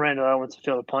Antoine Randall went to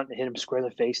fill the punt and hit him square in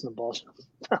the face and the ball?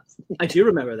 I do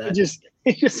remember that.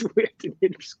 He just whipped and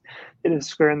hit him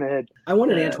square in the head. I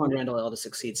wanted Antoine Randall to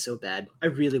succeed so bad. I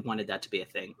really wanted that to be a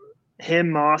thing. Him,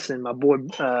 Moss, and my boy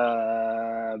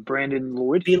Brandon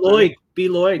Lloyd. B.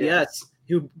 Lloyd, yes.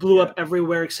 Who blew up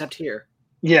everywhere except here.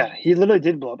 Yeah, he literally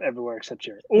did blow up everywhere except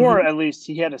here. Or at least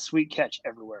he had a sweet catch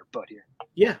everywhere but here.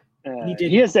 Yeah, he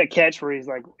did. He has that catch where he's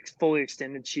like fully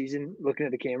extended, cheesing, looking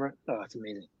at the camera. Oh, it's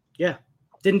amazing. Yeah.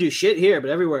 Didn't do shit here, but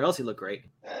everywhere else he looked great.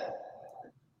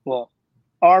 Well,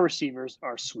 our receivers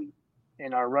are sweet,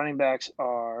 and our running backs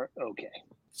are okay.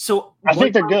 So I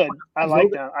think they're good. I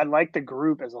like them. I like the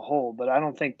group as a whole, but I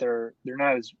don't think they're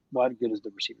not as good as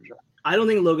the receivers are. I don't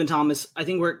think Logan Thomas. I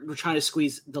think we're trying to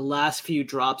squeeze the last few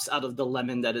drops out of the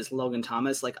lemon that is Logan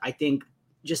Thomas. Like I think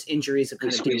just injuries have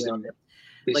kind of squeezed him.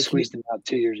 They squeezed him out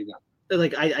 2 years ago.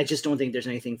 Like I just don't think there's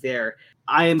anything there.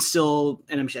 I am still,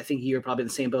 and I think you're probably in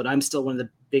the same boat. I'm still one of the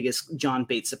biggest John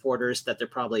Bates supporters that there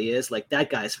probably is. Like that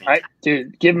guy's fantastic.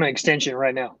 Dude, give him an extension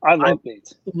right now. I love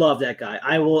Bates. Love that guy.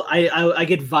 I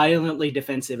get violently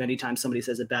defensive anytime somebody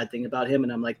says a bad thing about him,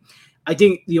 and I'm like, I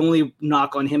think the only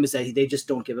knock on him is that they just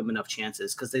don't give him enough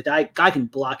chances because the guy can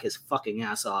block his fucking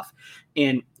ass off,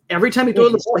 and every time he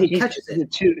throws the ball, he catches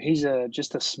it. He's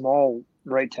just a small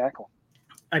right tackle.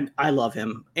 I love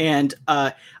him, and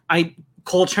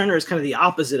Cole Turner is kind of the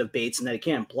opposite of Bates in that he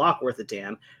can't block worth a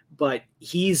damn, but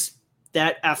he's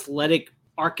that athletic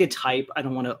archetype. I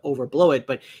don't want to overblow it,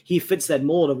 but he fits that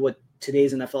mold of what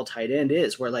today's NFL tight end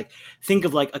is, where like, think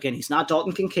of like, again, he's not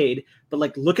Dalton Kincaid, but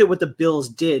like, look at what the Bills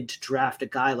did to draft a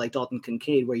guy like Dalton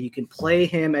Kincaid, where you can play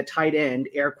him at tight end,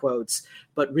 air quotes,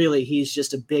 but really he's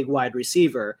just a big wide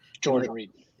receiver. Jordan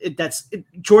Reed.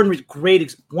 Jordan Reed,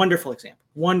 great, wonderful example.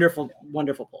 Wonderful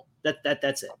pull.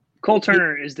 That's it. Cole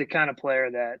Turner is the kind of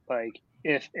player that, like,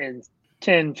 if in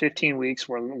 10, 15 weeks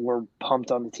we're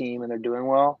pumped on the team and they're doing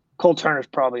well, Cole Turner is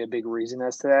probably a big reason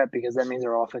as to that, because that means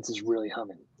our offense is really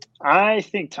humming. I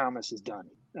think Thomas is done.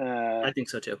 I think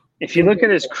so too. If you look at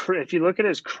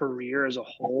his career as a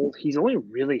whole, he's only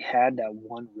really had that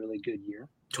one really good year,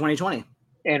 2020,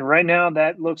 and right now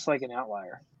that looks like an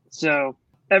outlier. So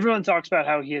everyone talks about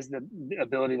how he has the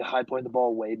ability to high point the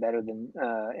ball way better than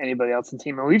anybody else in the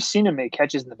team, and we've seen him make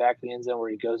catches in the back of the end zone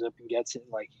where he goes up and gets it.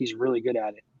 Like, he's really good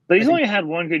at it. But he's only had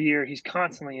one good year. He's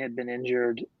constantly had been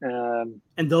injured, and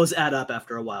those add up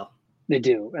after a while. They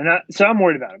do, and so I'm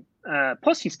worried about him.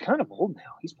 Plus, he's kind of old now.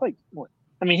 He's played what?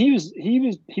 I mean,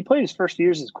 he played his first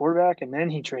years as quarterback, and then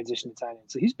he transitioned to tight end.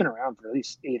 So he's been around for at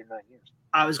least 8 or 9 years.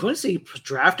 I was going to say he was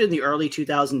drafted in the early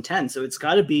 2010, so it's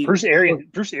got to be Bruce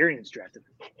Arians drafted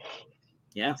him.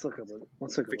 Yeah, let's look up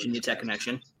Virginia Tech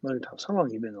connection. How long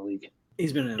have you been in the league?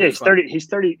 He's been in. Yeah, he's 30. He's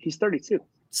 30. He's 32.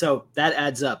 So that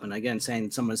adds up. And again,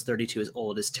 saying someone's 32 is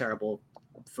old is terrible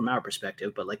from our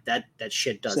perspective, but like that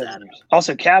shit does add up.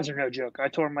 Also, calves are no joke. I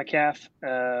tore my calf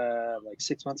like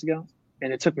 6 months ago,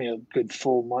 and it took me a good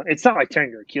full month. It's not like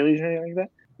tearing your Achilles or anything like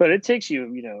that, but it takes you,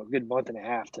 a good month and a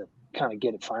half to kind of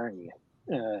get it firing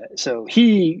again. So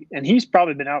he's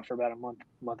probably been out for about a month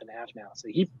and a half now. So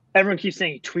everyone keeps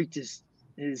saying he tweaked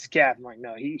his calf. I'm like,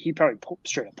 no, he probably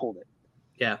straight up pulled it.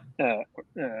 Yeah.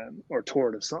 Or tore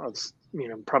it of some,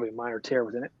 probably a minor tear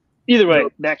within it. Either way,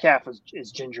 that calf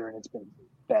is ginger, and it's been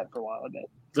bad for a while, I bet.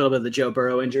 A little bit of the Joe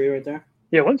Burrow injury right there.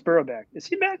 Yeah, when's Burrow back? Is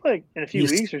he back like in a few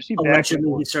weeks, or is he allegedly,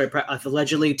 back? He started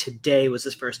allegedly today was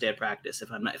his first day of practice,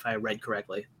 if I read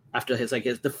correctly. After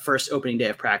the first opening day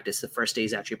of practice, the first day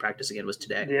he's actually practicing it was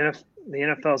today. The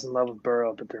NFL's in love with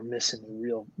Burrow, but they're missing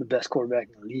the best quarterback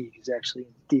in the league. He's actually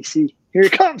in DC. Here he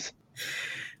comes.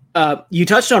 You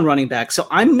touched on running backs, so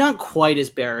I'm not quite as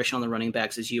bearish on the running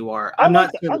backs as you are. I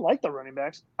like the running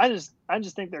backs. I just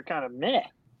think they're kind of meh.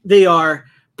 They are,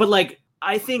 but like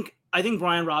I think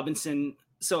Brian Robinson.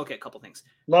 So okay, a couple things.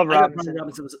 Love Robinson. Brian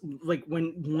Robinson was like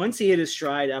once he hit his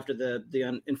stride after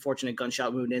the unfortunate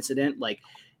gunshot wound incident. Like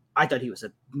I thought he was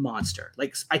a monster.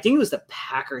 Like I think it was the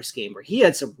Packers game where he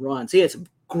had some runs. He had some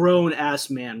grown ass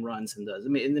man runs in those. I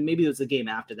mean, and then maybe it was the game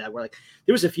after that where like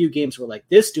there was a few games where like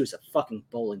this dude's a fucking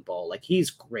bowling ball. Like he's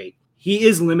great. He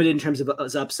is limited in terms of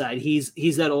his upside. He's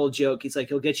that old joke. He's like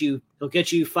he'll get you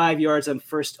 5 yards on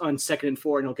 2nd and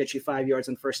 4, and he'll get you 5 yards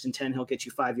on 1st and 10. He'll get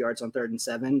you 5 yards on 3rd and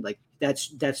 7. Like that's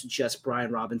just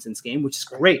Brian Robinson's game, which is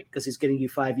great because he's getting you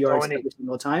 5 yards every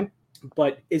single time.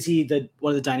 But is he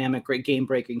one of the dynamic, great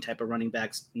game-breaking type of running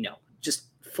backs? No. Just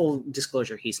full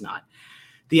disclosure, he's not.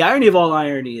 The irony of all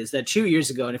irony is that 2 years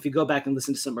ago, and if you go back and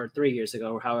listen to or 3 years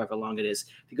ago, or however long it is,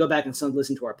 if you go back and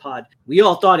listen to our pod, we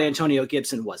all thought Antonio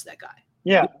Gibson was that guy.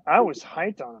 Yeah, I was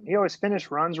hyped on him. He always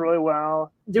finished runs really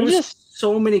well. There was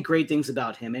so many great things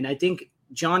about him, and I think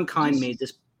John Kine made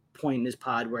this point in his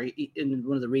pod where in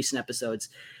one of the recent episodes,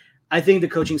 I think the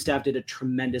coaching staff did a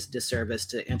tremendous disservice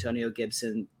to Antonio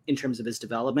Gibson in terms of his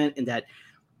development, in that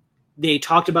they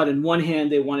talked about in one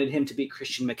hand, they wanted him to be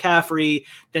Christian McCaffrey.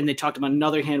 Then they talked about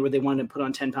another hand where they wanted him to put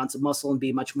on 10 pounds of muscle and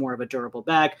be much more of a durable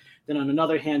back. Then on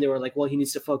another hand, they were like, well, he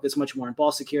needs to focus much more on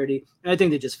ball security. And I think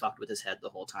they just fucked with his head the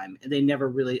whole time. And they never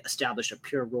really established a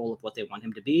pure role of what they want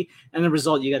him to be. And the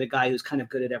result, you got a guy who's kind of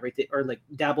good at everything, or like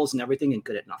dabbles in everything and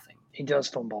good at nothing. He does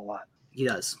fumble a lot. He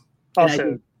does.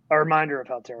 Also, a reminder of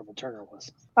how terrible Turner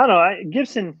was. I don't know.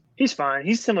 Gibson, he's fine.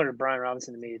 He's similar to Brian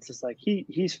Robinson to me. It's just like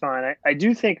he's fine. I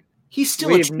do think he's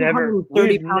still a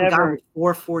 230-pound guy with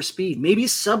 4.4 speed, maybe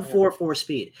sub 4.4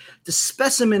 speed. The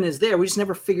specimen is there. We just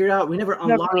never figured out. We never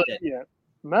unlocked it. Yeah,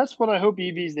 and that's what I hope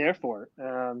EV's there for.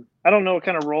 I don't know what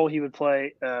kind of role he would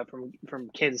play from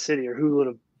Kansas City, or who would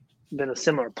have been a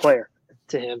similar player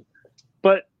to him.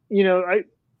 But I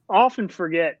often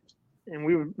forget, and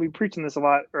we preached on this a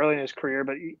lot early in his career,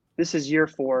 but this is year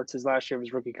 4. It's his last year of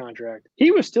his rookie contract.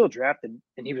 He was still drafted,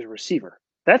 and he was a receiver.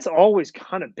 That's always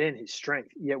kind of been his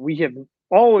strength. Yet we have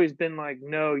always been like,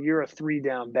 no, you're a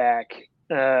 3-down back.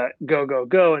 Go.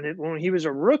 And when he was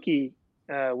a rookie,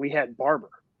 we had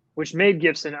Barber, which made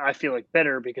Gibson, I feel like,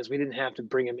 better because we didn't have to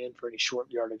bring him in for any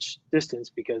short yardage distance,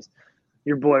 because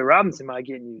your boy Robinson might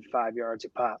get you 5 yards a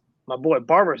pop. My boy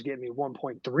Barber's getting me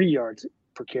 1.3 yards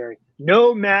per carry,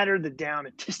 no matter the down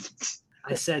and distance.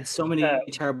 I said so many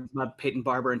terrible about Peyton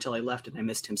Barber until I left, and I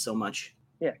missed him so much.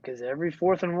 Yeah, because every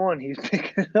 4th and 1, he's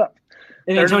picking it up.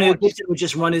 And Antonio Gibson would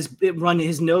just run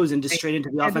his nose and just straight into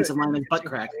the offensive lineman's butt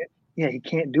crack. Yeah, he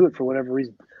can't do it for whatever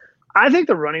reason. I think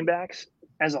the running backs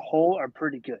as a whole are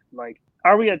pretty good. Like,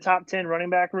 are we a top 10 running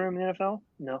back room in the NFL?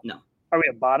 No. Are we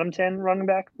a bottom 10 running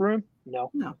back room?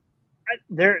 No.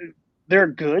 They're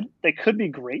good. They could be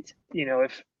great.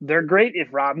 If they're great, if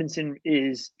Robinson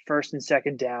is first and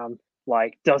second down,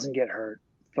 like, doesn't get hurt,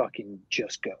 fucking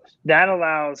just goes. That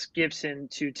allows Gibson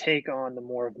to take on the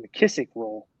more of McKissick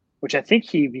role, which I think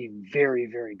he'd be very,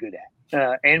 very good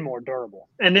at, and more durable.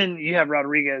 And then you have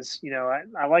Rodriguez.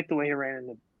 I like the way he ran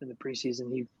in the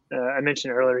preseason. I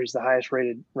mentioned earlier he's the highest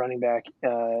rated running back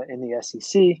in the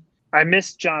SEC. I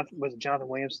miss Jonathan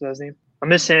Williams? That's his name. I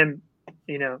miss him.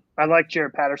 I like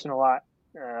Jared Patterson a lot,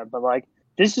 but like,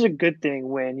 this is a good thing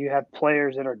when you have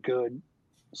players that are good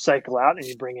cycle out and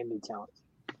you bring in new talent.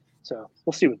 So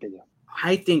we'll see what they do.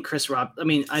 I think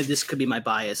this could be my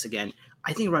bias again.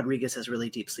 I think Rodriguez has really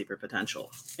deep sleeper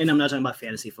potential. And I'm not talking about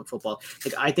fantasy football.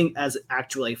 Like, I think as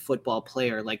actually a football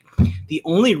player, like, the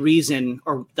only reason,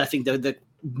 or I think the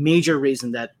major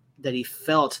reason that he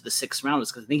fell to the 6th round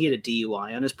was because I think he had a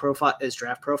DUI on his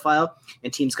draft profile,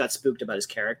 and teams got spooked about his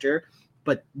character.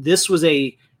 But this was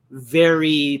a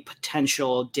very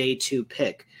potential day 2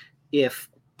 pick if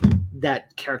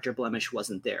that character blemish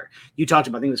wasn't there. You talked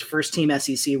about, I think it was first team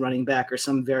SEC running back or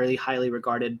some very highly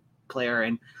regarded player.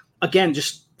 And again,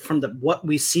 just from what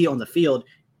we see on the field,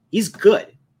 he's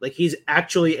good. Like, he's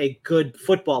actually a good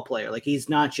football player. Like, he's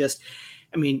not just,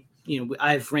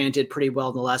 I've ranted pretty well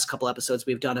in the last couple episodes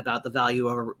we've done about the value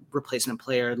of a replacement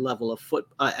player level of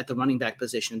at the running back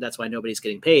position. That's why nobody's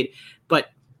getting paid. But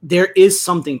there is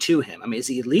something to him. Is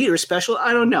he elite or special?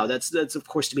 I don't know. That's of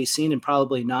course to be seen, and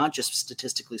probably not, just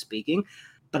statistically speaking.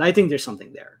 But I think there's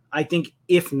something there. I think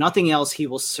if nothing else, he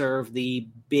will serve the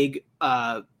big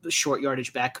short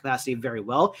yardage back capacity very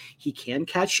well. He can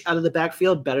catch out of the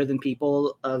backfield better than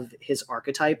people of his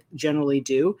archetype generally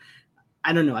do.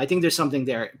 I don't know. I think there's something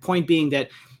there. Point being that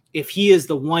if he is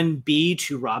the 1B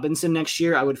to Robinson next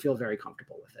year, I would feel very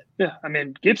comfortable with it. Yeah,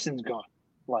 Gibson's gone.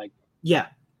 Yeah.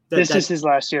 This is his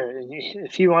last year.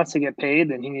 If he wants to get paid,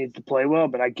 then he needs to play well,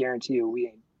 but I guarantee you we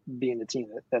ain't being the team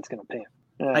that's going to pay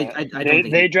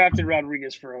him. They drafted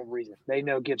Rodriguez for a reason. They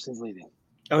know Gibson's leaving.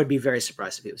 I would be very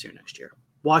surprised if he was here next year.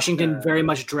 Washington very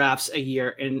much drafts a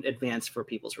year in advance for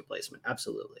people's replacement.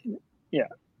 Absolutely. Yeah.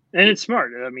 And it's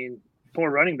smart. 4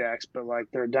 running backs, but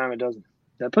they're a dime a dozen.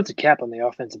 That puts a cap on the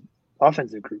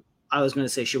offensive group. I was going to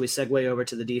say, should we segue over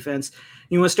to the defense?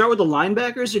 You want to start with the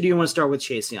linebackers, or do you want to start with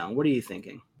Chase Young? What are you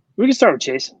thinking? We can start with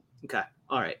Chase. Okay.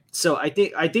 All right. So I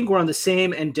think we're on the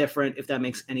same and different, if that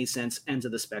makes any sense, ends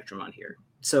of the spectrum on here.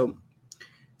 So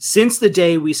since the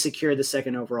day we secured the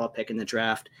 2nd overall pick in the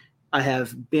draft, I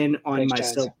have been on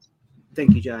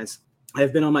Thank you, guys. I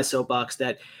have been on my soapbox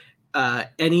that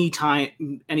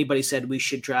anytime anybody said we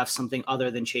should draft something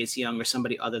other than Chase Young or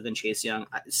somebody other than Chase Young,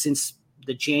 since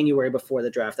the January before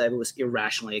the draft, I was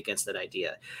irrationally against that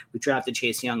idea. We drafted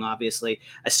Chase Young, obviously.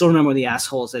 I still remember the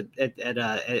assholes at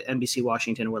NBC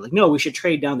Washington were like, no, we should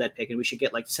trade down that pick and we should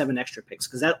get 7 extra picks,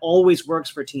 because that always works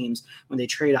for teams when they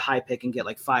trade a high pick and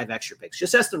get 5 extra picks.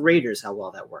 Just ask the Raiders how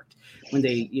well that worked when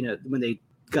they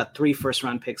got 3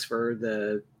 first-round picks for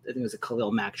I think it was a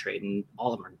Khalil Mack trade, and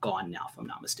all of them are gone now, if I'm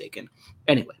not mistaken.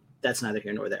 Anyway, that's neither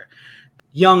here nor there.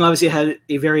 Young obviously had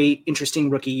a very interesting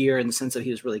rookie year in the sense that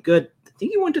he was really good. I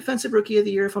think he won Defensive Rookie of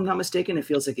the Year, if I'm not mistaken. It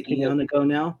feels like an eon ago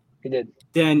now. He did.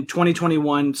 Then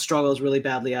 2021 struggles really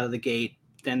badly out of the gate,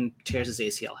 then tears his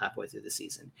ACL halfway through the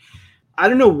season. I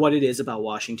don't know what it is about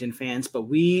Washington fans, but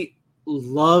we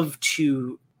love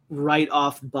to write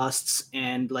off busts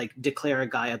and declare a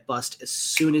guy a bust as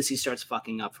soon as he starts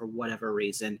fucking up for whatever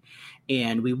reason.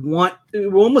 And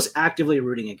we're almost actively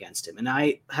rooting against him. And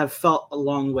I have felt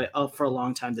for a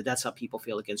long time that's how people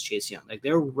feel against Chase Young.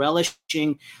 They're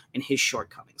relishing in his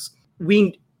shortcomings.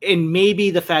 And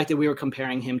maybe the fact that we were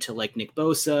comparing him to Nick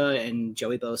Bosa and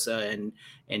Joey Bosa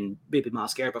and maybe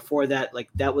Myles Garrett before that,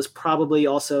 that was probably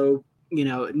also,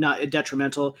 not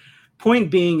detrimental.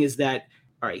 Point being is that,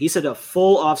 all right, he's had a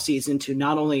full offseason to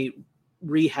not only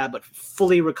rehab, but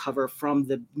fully recover from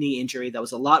the knee injury that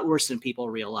was a lot worse than people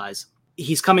realize.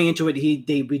 He's coming into it.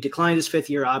 We declined his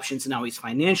 5th-year options, and now he's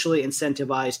financially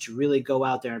incentivized to really go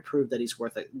out there and prove that he's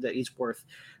worth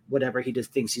whatever he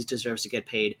thinks he deserves to get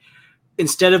paid.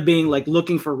 Instead of being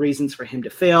looking for reasons for him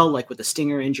to fail, with the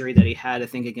stinger injury that he had, I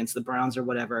think against the Browns or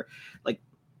whatever,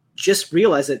 just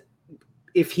realize that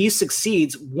if he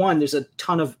succeeds, one, there's a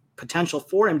ton of potential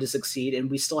for him to succeed, and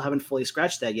we still haven't fully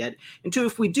scratched that yet. And two,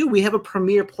 if we do, we have a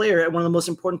premier player at one of the most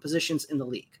important positions in the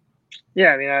league. Yeah,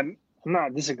 I mean, I'm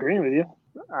not disagreeing with you.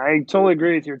 I totally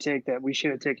agree with your take that we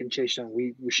should have taken Chase Young.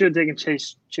 We should have taken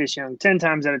Chase Young 10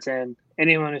 times out of 10.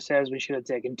 Anyone who says we should have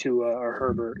taken Tua or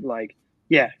Herbert, like,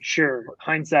 yeah, sure,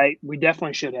 hindsight, we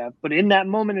definitely should have. But in that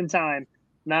moment in time,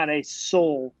 not a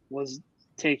soul was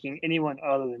taking anyone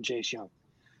other than Chase Young.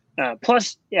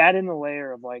 Plus, add in the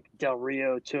layer of, like, Del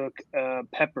Rio took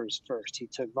Peppers first. He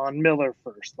took Von Miller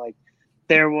first. Like,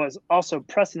 there was also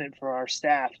precedent for our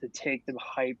staff to take the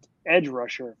hyped edge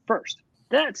rusher first.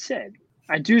 That said,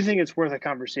 I do think it's worth a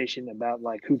conversation about,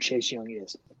 like, who Chase Young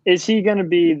is. Is he going to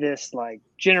be this, like,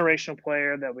 generational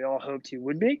player that we all hoped he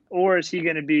would be? Or is he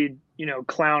going to be,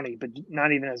 Clowney, but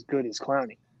not even as good as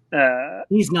Clowney?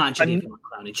 He's not Jadeveon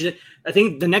Clowney. I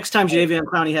think the next time Jadeveon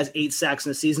Clowney has 8 sacks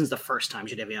in a season is the first time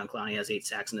Jadeveon Clowney has 8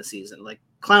 sacks in a season. Like,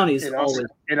 Clowney's always.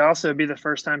 It'd also be the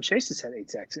first time Chase has had 8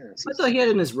 sacks in a season. I thought he had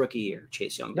it in his rookie year,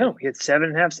 Chase Young. No, he had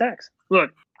 7.5 sacks.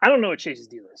 Look, I don't know what Chase's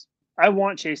deal is. I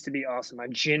want Chase to be awesome. I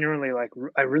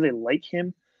really like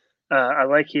him. I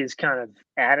like his kind of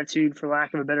attitude, for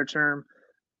lack of a better term.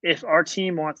 If our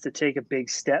team wants to take a big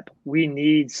step, we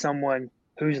need someone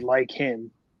who's like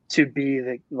him to be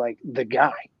the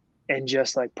guy and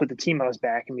just, like, put the team on his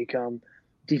back and become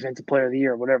defensive player of the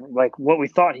year or whatever, like what we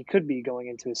thought he could be going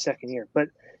into his second year. But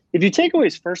if you take away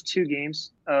his first 2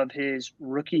 games of his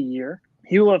rookie year,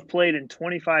 he will have played in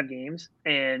 25 games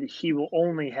and he will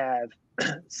only have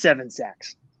 7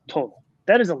 sacks total.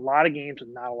 That is a lot of games with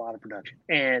not a lot of production.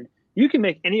 And you can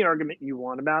make any argument you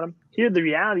want about him. Here, the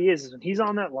reality is when he's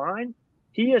on that line,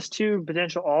 he has 2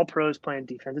 potential all-pros playing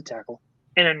defensive tackle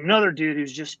and another dude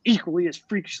who's just equally as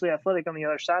freakishly athletic on the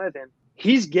other side of him.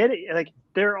 He's getting, like,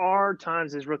 there are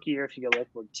times his rookie year, if you go look,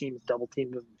 where teams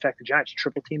double-teamed him. In fact, the Giants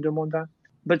triple-teamed him one time.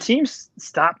 But teams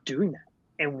stopped doing that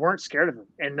and weren't scared of him.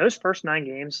 And those first 9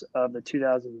 games of the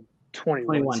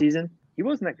 2021 season, he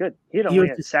wasn't that good. He only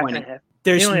had a sack and a half.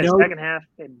 He only had a second half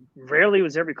and rarely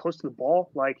was ever close to the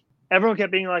ball. Like, everyone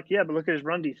kept being like, yeah, but look at his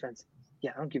run defense.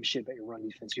 Yeah, I don't give a shit about your run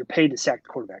defense. You're paid to sack the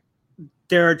quarterback.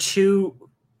 There are 2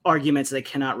 arguments they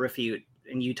cannot refute,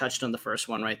 and you touched on the first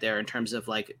one right there in terms of,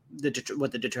 like,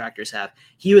 what the detractors have.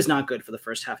 He was not good for the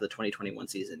first half of the 2021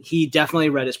 season. He definitely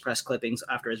read his press clippings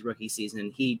after his rookie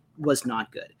season. He was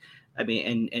not good. I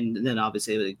mean, and then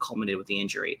obviously it culminated with the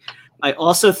injury. I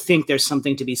also think there's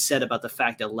something to be said about the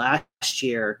fact that last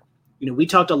year, we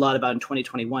talked a lot about in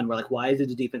 2021, we're like, why did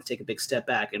the defense take a big step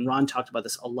back? And Ron talked about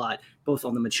this a lot, both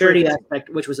on the maturity aspect,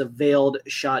 which was a veiled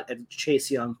shot at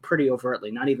Chase Young pretty overtly,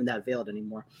 not even that veiled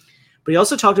anymore. But he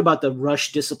also talked about the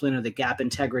rush discipline or the gap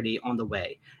integrity on the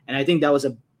way. And I think that was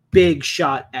a big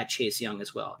shot at Chase Young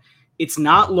as well. It's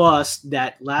not lost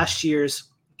that last year's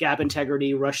gap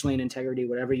integrity, rush lane integrity,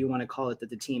 whatever you want to call it, that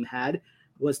the team had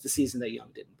was the season that Young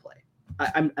didn't play.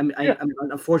 I'm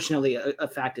unfortunately, a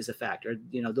fact is a fact, or,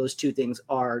 those 2 things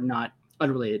are not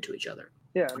unrelated to each other.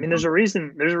 Yeah. I mean, there's a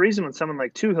reason when someone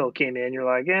like Tuhill came in, you're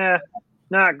like, yeah,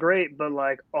 not great. But,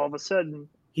 like, all of a sudden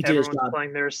everyone's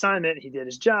playing their assignment. He did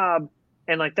his job.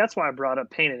 And, like, that's why I brought up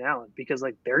Payne and Allen, because,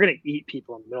 like, they're going to eat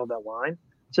people in the middle of that line.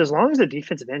 So as long as the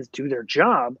defensive ends do their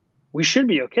job, we should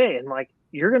be okay. And, like,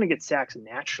 you're going to get sacks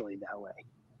naturally that way.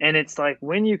 And it's like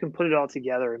when you can put it all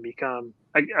together and become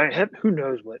who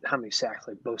knows how many sacks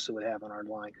like Bosa would have on our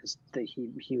line, because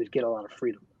he would get a lot of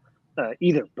freedom.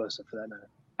 Either Bosa for that matter.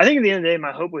 I think at the end of the day,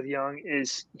 my hope with Young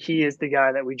is he is the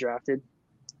guy that we drafted.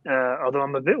 Although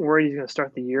I'm a bit worried he's going to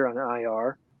start the year on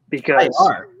IR because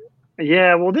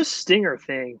yeah, well, this stinger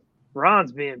thing,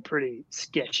 Ron's being pretty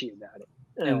sketchy about it.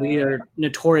 And we are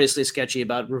notoriously sketchy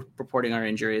about reporting our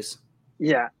injuries.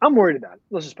 Yeah, I'm worried about it.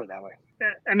 Let's just put it that way.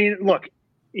 I mean, look,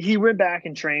 he went back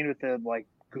and trained with the, like,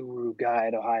 guru guy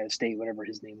at Ohio State, whatever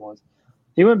his name was.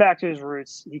 He went back to his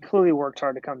roots. He clearly worked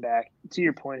hard to come back. To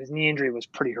your point, his knee injury was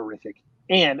pretty horrific.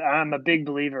 And I'm a big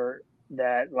believer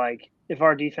that, like, if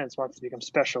our defense wants to become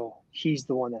special, he's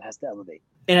the one that has to elevate.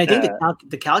 And I think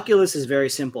the calculus is very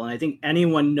simple, and I think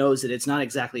anyone knows that it's not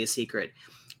exactly a secret.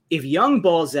 If Young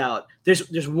balls out,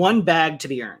 there's one bag to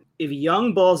be earned. If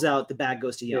Young balls out, the bag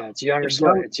goes to Young. Yeah, it's Young or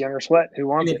Sweat. It's Young or Sweat. Who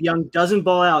wants it? If Young doesn't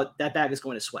ball out, that bag is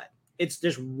going to Sweat.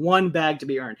 There's one bag to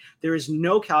be earned. There is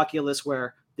no calculus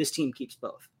where this team keeps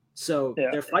both. So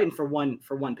they're fighting for one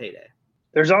payday.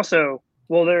 There's also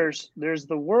there's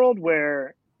the world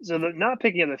where not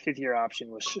picking up the 5th year option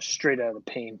was straight out of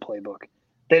the Payne playbook.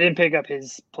 They didn't pick up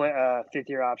his 5th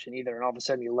year option either, and all of a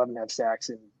sudden he 11.5 sacks.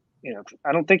 And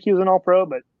I don't think he was an All-Pro,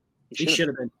 but he should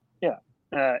have been.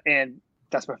 Yeah, and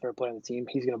that's my favorite player on the team.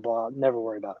 He's going to ball out. Never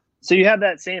worry about it. So you have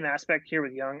that same aspect here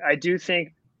with Young. I do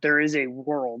think there is a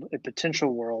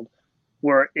potential world,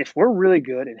 where if we're really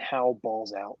good and Howell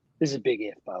balls out, this is a big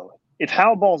if, by the way. If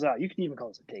Howell balls out, you can even call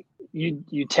this a take.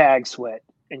 You tag Sweat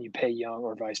and you pay Young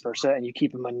or vice versa, and you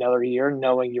keep him another year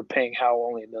knowing you're paying Howell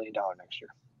only $1 million next year.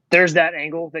 There's that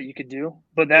angle that you could do,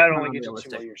 but that only gets you 2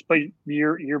 more years. But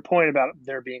your point about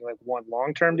there being like one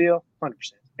long-term deal, 100%.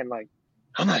 And like,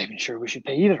 I'm not even sure we should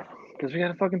pay either because we got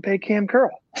to fucking pay Cam Curl.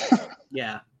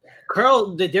 Yeah.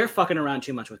 Curl, they're fucking around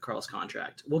too much with Curl's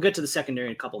contract. We'll get to the secondary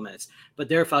in a couple minutes, but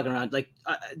they're fucking around. Like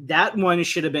that one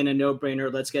should have been a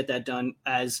no-brainer. Let's get that done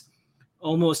as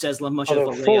almost as much of a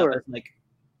layup as like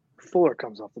Fuller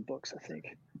comes off the books, I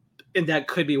think. And that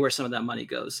could be where some of that money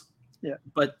goes. Yeah.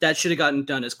 But that should have gotten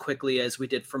done as quickly as we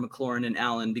did for McLaurin and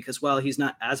Allen, because while he's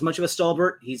not as much of a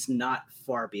stalwart, he's not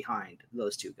far behind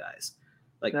those two guys.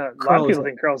 Like a lot of people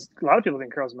think Curl's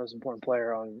the most important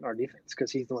player on our defense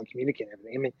because he's the one communicating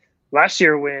everything. I mean, last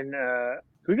year when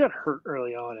who got hurt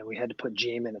early on and we had to put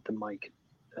Jamin at the mic.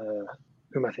 Who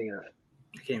am I thinking of?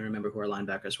 I can't even remember who our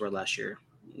linebackers were last year.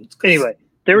 Anyway,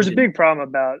 there was a big problem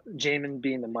about Jamin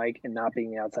being the mic and not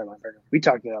being the outside linebacker. We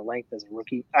talked about length as a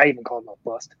rookie. I even called him a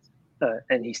bust,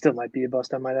 and he still might be a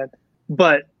bust, I might add.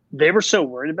 But they were so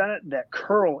worried about it that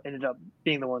Curl ended up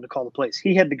being the one to call the plays.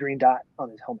 He had the green dot on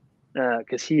his helmet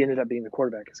because he ended up being the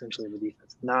quarterback essentially of the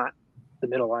defense, not the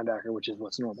middle linebacker, which is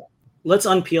what's normal. Let's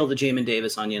unpeel the Jamin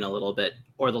Davis onion a little bit,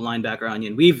 or the linebacker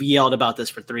onion. We've yelled about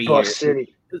this for 3 years.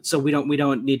 City. So we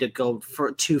don't need to go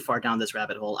too far down this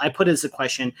rabbit hole. I put it as a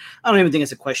question. I don't even think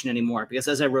it's a question anymore because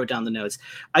as I wrote down the notes,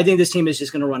 I think this team is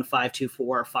just going to run 5-2-4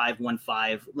 or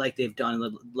 5-1-5 like they've done in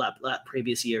the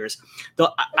previous years. Though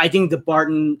I think the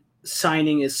Barton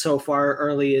signing is so far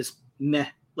early is meh.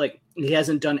 Like he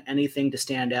hasn't done anything to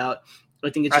stand out. I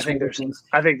think it's just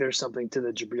I think there's something to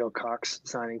the Jabril Cox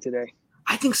signing today.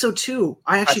 I think so too.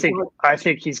 I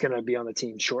think he's going to be on the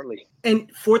team shortly.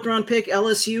 And 4th round pick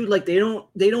LSU, like they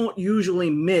don't usually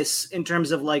miss in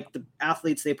terms of like the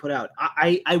athletes they put out.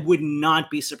 I would not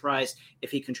be surprised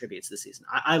if he contributes this season.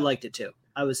 I liked it too.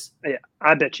 I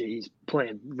bet you he's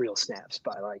playing real snaps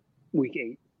by like week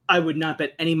 8. I would not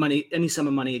bet any sum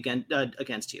of money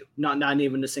against you. Not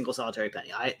even a single solitary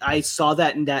penny. I saw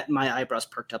that and that my eyebrows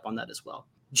perked up on that as well.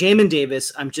 Jamin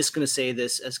Davis, I'm just going to say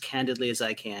this as candidly as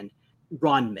I can.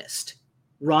 Ron missed.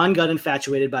 Ron got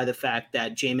infatuated by the fact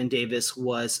that Jamin Davis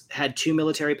had 2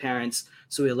 military parents,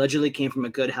 so he allegedly came from a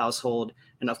good household,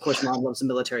 and of course, Ron loves the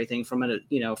military thing from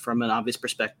an obvious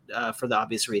perspective for the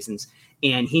obvious reasons.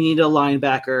 And he needed a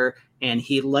linebacker, and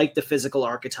he liked the physical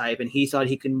archetype, and he thought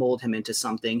he could mold him into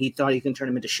something. He thought he could turn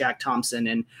him into Shaq Thompson,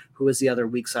 and who was the other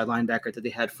weak side linebacker that they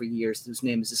had for years, whose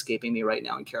name is escaping me right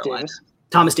now in Carolina.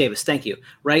 Thomas Davis, thank you.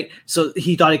 Right? So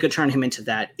he thought he could turn him into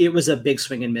that. It was a big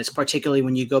swing and miss, particularly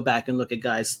when you go back and look at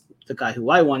the guy who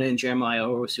I wanted in Jeremiah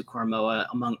Owusu-Koramoah,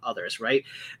 among others, right?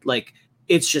 Like,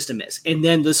 it's just a miss. And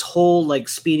then this whole, like,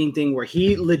 speeding thing where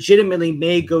he legitimately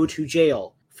may go to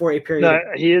jail for a period. No,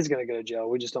 he is going to go to jail.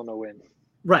 We just don't know when.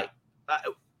 Right. I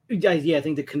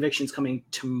think the conviction's coming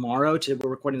tomorrow. We're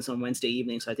recording this on Wednesday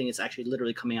evening, so I think it's actually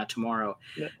literally coming out tomorrow.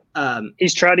 Yeah.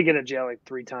 He's tried to get to jail like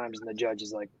 3 times, and the judge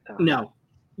is like, no.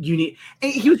 You need.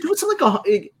 He was doing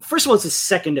something first of all, it's his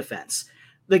second offense.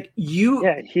 Like you.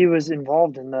 Yeah, he was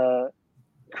involved in the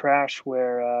crash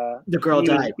where the girl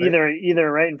died.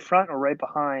 Either right in front or right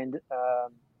behind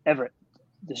Everett.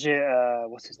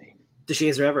 What's his name?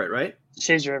 DeShazer Everett, right?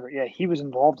 DeShazer Everett. Yeah, he was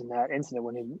involved in that incident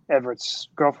when Everett's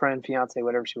girlfriend, fiance,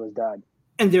 whatever she was, died.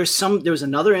 And there was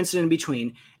another incident in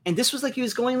between, and this was like he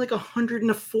was going like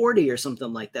 140 or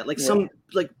something like that, like something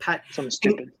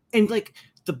stupid. And like.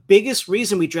 The biggest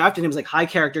reason we drafted him was like high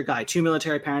character guy, 2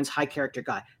 military parents, high character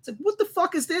guy. It's like, what the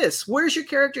fuck is this? Where's your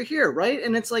character here? Right.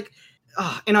 And it's like,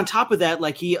 and on top of that,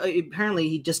 like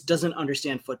he just doesn't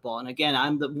understand football. And again,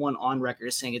 I'm the one on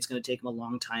record saying it's going to take him a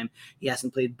long time. He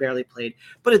hasn't barely played.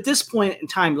 But at this point in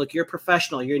time, look, you're a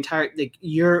professional.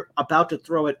 You're about to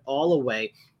throw it all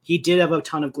away. He did have a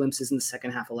ton of glimpses in the second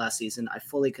half of last season. I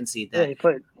fully concede that. Yeah,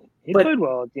 he played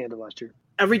well at the end of last year.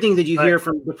 Everything that you hear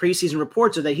from the preseason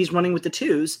reports are that he's running with the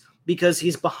 2s because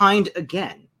he's behind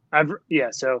again.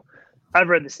 So I've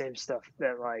read the same stuff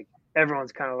that like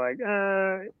everyone's kind of like,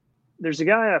 there's a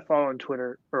guy I follow on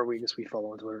Twitter, or we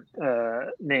follow on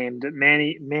Twitter, named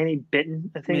Manny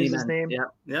Bitten, I think is his name.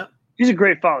 Yeah. He's a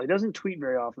great follow. He doesn't tweet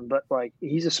very often, but like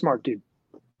he's a smart dude.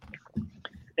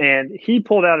 And he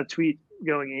pulled out a tweet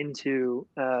going into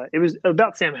it was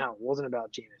about Sam Howell. It wasn't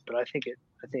about Jamin, but I think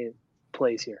it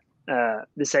plays here.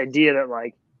 This idea that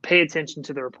like pay attention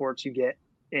to the reports you get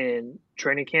in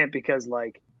training camp because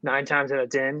like 9 times out of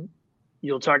 10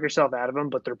 you'll talk yourself out of them,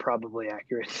 but they're probably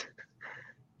accurate.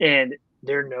 And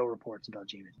there are no reports about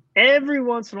Jamin. Every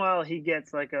once in a while, he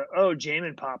gets like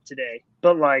Jamin popped today.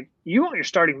 But like, you want your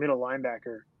starting middle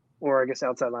linebacker, or I guess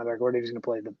outside linebacker, whatever he's going to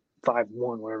play, the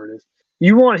 5-1, whatever it is.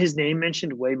 You want his name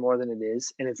mentioned way more than it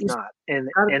is, and it's not. And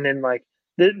then like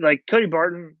Cody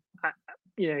Barton,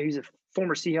 he's a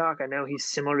former Seahawk. I know he's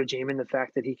similar to Jamin, the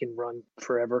fact that he can run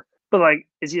forever. But like,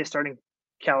 is he a starting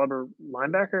caliber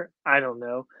linebacker? I don't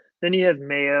know. Then you have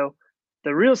Mayo.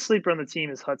 The real sleeper on the team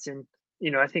is Hudson.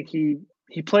 I think he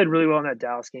played really well in that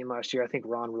Dallas game last year. I think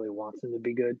Ron really wants him to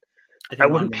be good. I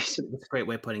wouldn't be. That's a great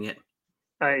way of putting it.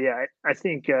 I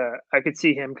think I could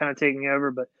see him kind of taking over,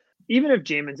 but even if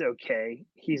Jamin's okay,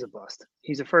 he's a bust.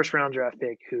 He's a first round draft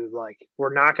pick who, like,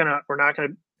 we're not gonna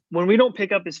when we don't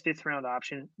pick up his 5th round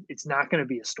option, it's not gonna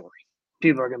be a story.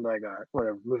 People are gonna be like, all right,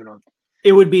 whatever, moving on.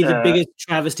 It would be the biggest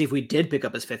travesty if we did pick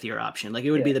up his 5th year option. Like,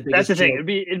 it would be the biggest. That's the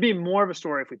thing. It'd be more of a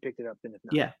story if we picked it up than if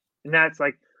not. Yeah, and that's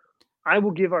like, I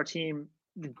will give our team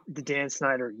the Dan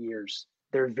Snyder years.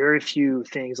 There are very few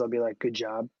things I'll be like, good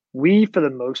job. We, for the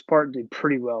most part, did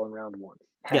pretty well in round 1.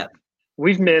 Yeah.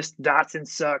 We've missed. Dotson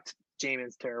sucked.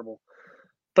 Jamin's terrible.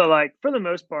 But, like, for the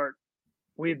most part,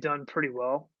 we've done pretty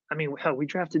well. I mean, hell, we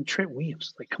drafted Trent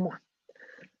Williams. Like, come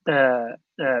on.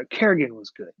 Kerrigan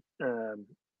was good.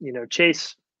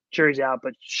 Chase, jury's out,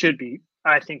 but should be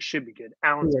good.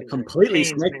 Allen's we are completely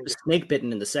snake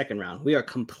bitten in the 2nd round. We are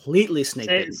completely snake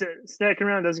bitten. 2nd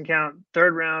round doesn't count.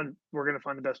 3rd round, we're going to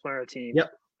find the best player on our team.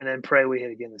 Yep. And then pray we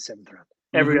hit again in the 7th round.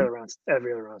 Every other round's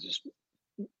just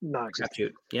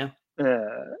non-existent. Yeah.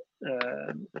 The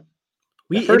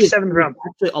first 7th round,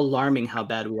 actually alarming how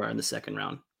bad we are in the 2nd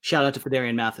round. Shout out to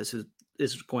Fedarian Mathis, who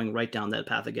is going right down that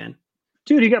path again.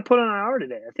 Dude, he got put on IR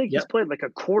today. I think he's played like a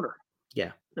quarter.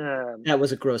 Yeah. That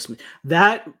was a gross.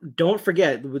 Don't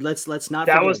forget. Let's not.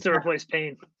 That was to replace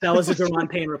Payne. That was a Deron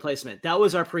Payne replacement. That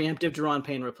was our preemptive Deron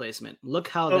Payne replacement. Look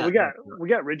how we got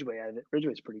Ridgeway out of it.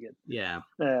 Ridgeway's pretty good. Yeah.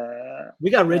 We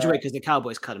got Ridgeway because the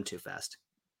Cowboys cut him too fast.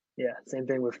 Yeah. Same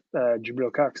thing with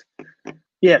Jabril Cox.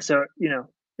 Yeah. So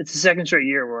it's the 2nd straight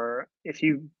year where if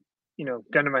you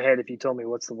gun to my head, if you told me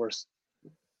what's the worst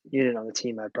unit on the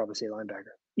team, I'd probably say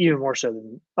linebacker. Even more so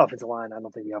than offensive line. I don't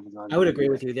think the offensive line. I would agree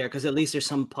with you there because at least there's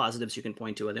some positives you can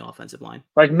point to in the offensive line.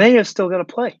 Like, Mayo's still got to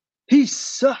play. He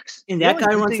sucks. And that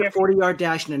guy runs a 40-yard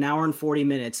dash in an hour and 40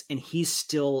 minutes, and he is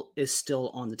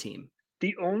still on the team.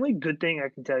 The only good thing I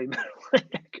can tell you about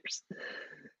linebackers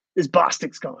is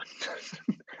Bostic's gone.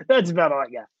 That's about all I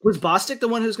got. Was Bostic the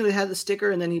one who's going to have the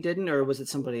sticker and then he didn't, or was it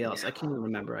somebody else? I can't even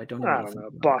remember. I don't know.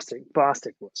 Bostic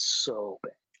was so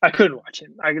bad. I couldn't watch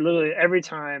him. I literally, every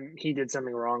time he did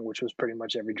something wrong, which was pretty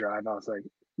much every drive, I was like,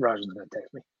 Rajan's going to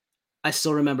text me. I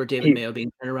still remember David Mayo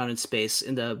being turned around in space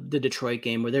in the Detroit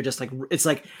game where they're just like, it's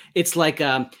like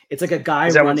a guy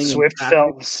running. Swift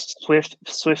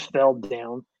fell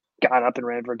down, got up and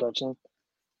ran for a touchdown.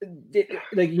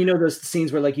 Like, those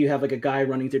scenes where like you have like a guy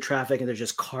running through traffic and there's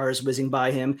just cars whizzing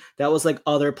by him. That was like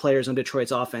other players on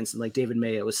Detroit's offense, and like David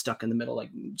Mayo was stuck in the middle,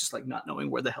 like just like not knowing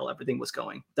where the hell everything was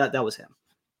going. That was him.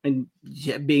 And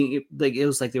being like, it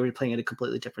was like they were playing at a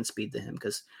completely different speed than him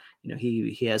because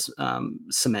he has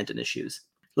cemented issues.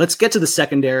 Let's get to the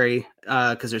secondary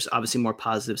because there's obviously more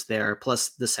positives there, plus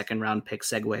the 2nd round pick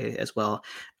segue as well.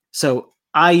 So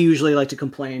I usually like to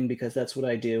complain because that's what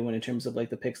I do in terms of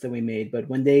like the picks that we made. But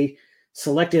when they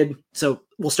selected, so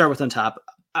we'll start with on top.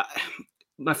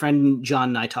 My friend John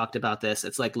and I talked about this.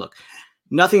 It's like, look,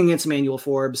 nothing against Emmanuel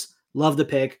Forbes. Love the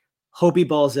pick. Hope he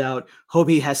balls out. Hope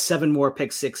he has 7 more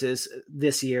pick sixes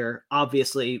this year.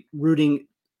 Obviously, rooting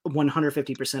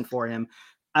 150% for him.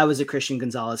 I was a Christian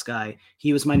Gonzalez guy.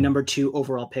 He was my number 2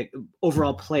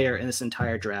 overall player in this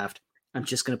entire draft. I'm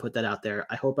just going to put that out there.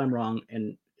 I hope I'm wrong,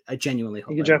 and I genuinely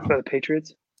hope. You draft by the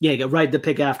Patriots? Yeah, right. The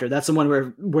pick after. That's the one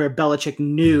where Belichick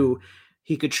knew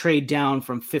he could trade down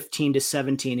from 15 to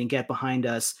 17 and get behind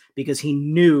us because he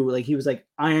knew, like, he was like,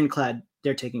 ironclad,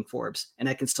 they're taking Forbes, and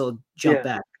I can still jump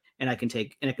back. And I can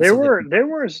take. And there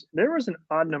was an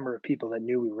odd number of people that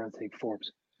knew we were going to take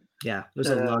Forbes. Yeah,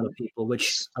 there's a lot of people.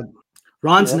 Which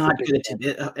Ron's not good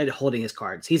at holding his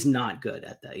cards. He's not good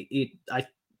at that.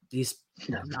 He's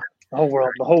not. The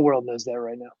whole world knows that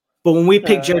right now. But when we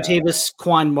picked Jartavis,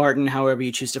 Quan Martin, however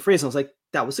you choose to phrase it, I was like,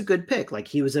 that was a good pick. Like,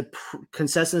 he was a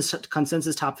consensus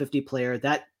top 50 player.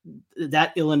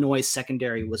 That Illinois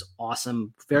secondary was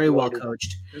awesome, very well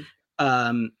coached,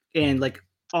 and like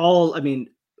all. I mean.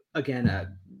 Again,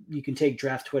 you can take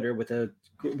draft Twitter with a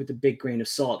big grain of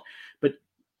salt, but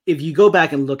if you go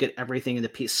back and look at everything in the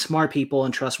piece, smart people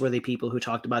and trustworthy people who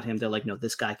talked about him, they're like, no,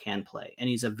 this guy can play. And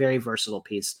he's a very versatile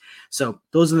piece. So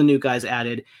those are the new guys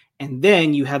added. And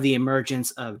then you have the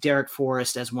emergence of Derek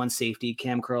Forrest as one safety,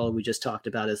 Cam Curl, we just talked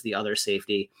about, as the other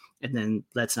safety. And then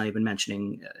let's not even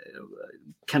mentioning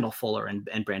Kendall Fuller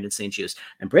and Brandon St. Juste.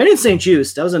 And Brandon St.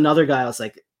 Juste, that was another guy I was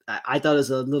like, I thought it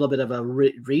was a little bit of a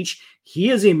reach. He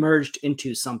has emerged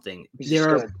into something.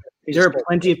 There are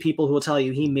plenty of people who will tell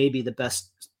you he may be the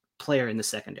best player in the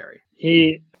secondary.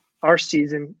 Our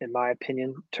season, in my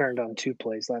opinion, turned on two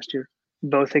plays last year,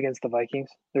 both against the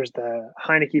Vikings. There's the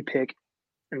Heineke pick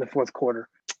in the fourth quarter.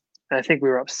 And I think we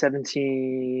were up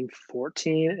 17-14,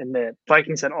 and the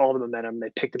Vikings had all the momentum. They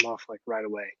picked them off like right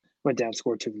away. Went down,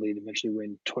 scored, took the lead, eventually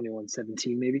win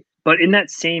 21-17 maybe. But in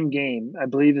that same game, I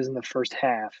believe it was in the first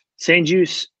half, St.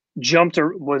 Juste jumped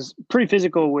or was pretty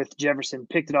physical with Jefferson,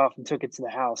 picked it off and took it to the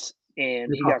house,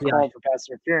 and he got called for pass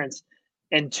interference.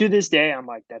 And to this day, I'm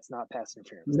like, that's not pass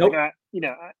interference. Nope. Like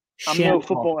I'm no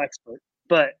football expert,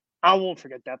 but I won't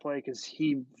forget that play because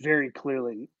he very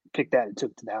clearly picked that and took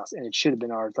it to the house, and it should have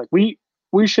been ours. Like we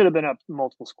should have been up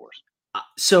multiple scores.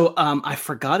 So I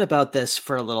forgot about this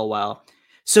for a little while.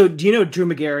 So do you know Drew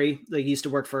McGarry? Like, he used to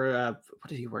work for what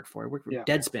did he work for? He worked for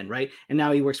Deadspin, right? And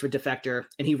now he works for Defector,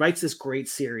 and he writes this great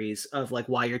series of like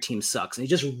why your team sucks, and he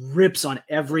just rips on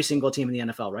every single team in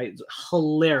the NFL. Right? It's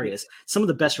hilarious. Some of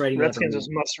the best writing. Redskins was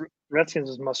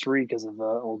must read because of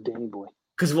old Danny Boy.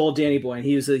 Because of old Danny Boy, and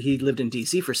he lived in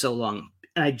DC for so long.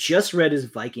 And I just read his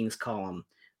Vikings column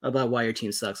about why your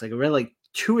team sucks. Like, I read like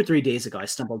 2 or 3 days ago. I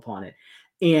stumbled upon it,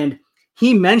 and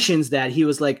he mentions that he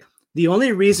was like, the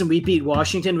only reason we beat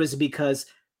Washington was because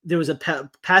there was a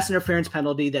pass interference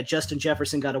penalty that Justin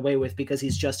Jefferson got away with because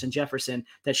he's Justin Jefferson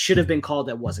that should have been called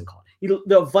that wasn't called.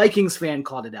 The Vikings fan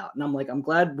called it out. And I'm like, I'm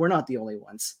glad we're not the only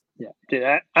ones. Yeah, dude,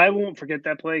 I won't forget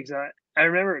that play because I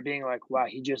remember it being like, wow,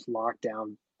 he just locked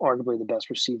down arguably the best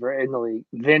receiver in the league,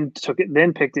 then picked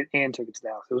it and took it to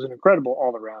the house. It was an incredible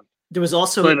all around. There was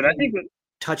also a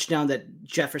touchdown that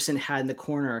Jefferson had in the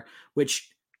corner, which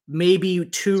maybe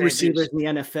two receivers in the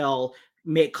NFL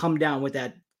may come down with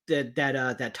that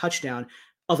touchdown.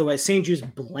 Otherwise, St.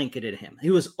 Juste blanketed him. He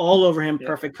was all over him,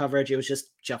 perfect coverage. It was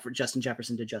just Justin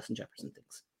Jefferson did Justin Jefferson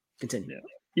things. Continue. Yeah.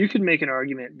 You could make an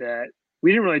argument that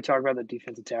we didn't really talk about the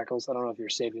defensive tackles. I don't know if you're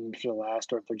saving them for the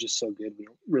last or if they're just so good we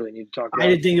don't really need to talk about. I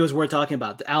didn't think it was worth talking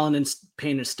about. The Allen and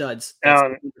Payne are studs.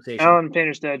 Allen, Payne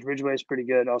are studs. Ridgeway's pretty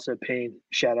good. Also, Payne,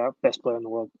 shout out, best player in the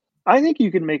world. I think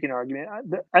you could make an argument.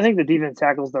 I think the defensive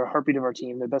tackles, they're a heartbeat of our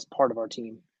team, the best part of our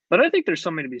team. But I think there's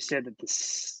something to be said that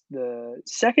the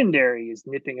secondary is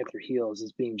nipping at their heels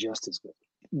as being just as good.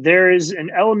 There is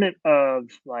an element of,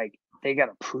 like, they got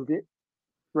to prove it,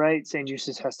 right? St.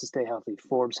 Juste has to stay healthy.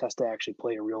 Forbes has to actually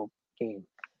play a real game.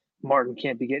 Martin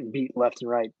can't be getting beat left and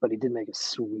right, but he did make a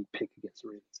sweet pick against the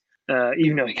Ravens.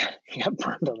 Even though he got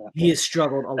burned on that. He has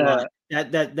struggled a lot.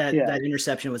 That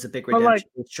interception was a big redemption.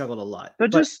 He struggled a lot.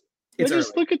 But just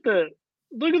look at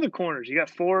the corners. You got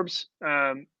Forbes.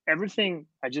 Everything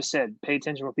I just said. Pay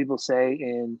attention to what people say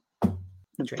in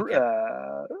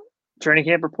training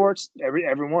camp reports.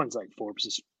 Everyone's like, Forbes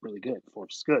is really good.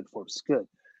 Forbes is good. Forbes is good.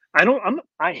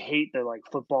 I hate the like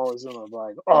footballism of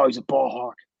like, oh, he's a ball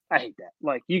hawk. I hate that.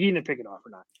 Like, you can either pick it off or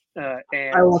not.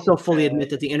 And I also fully admit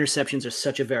that the interceptions are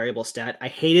such a variable stat. I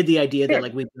hated the idea that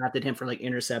like we drafted him for like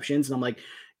interceptions, and I'm like,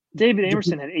 David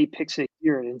Amerson had 8 picks a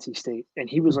year at NC State, and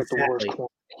he was like the worst corner.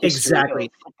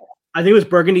 Exactly. I think it was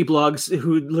Burgundy Blogs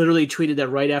who literally tweeted that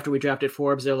right after we drafted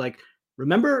Forbes. They're like,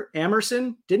 remember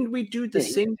Amerson? Didn't we do the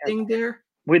same thing there?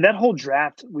 Wait, that whole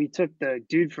draft, we took the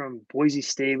dude from Boise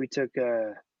State. We took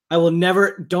I will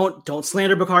never don't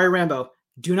slander Bakari Rambo.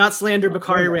 Do not slander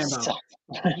Bakari Rambo.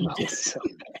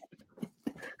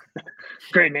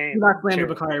 Great name. Do not slander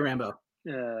Bakari Rambo.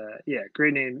 Yeah,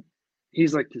 great name.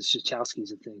 He's like the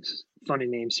Shachowskis of things. Funny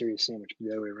name, serious sandwich, but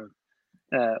the other way around.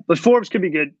 But Forbes could be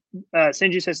good.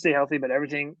 St. Juste has to stay healthy, but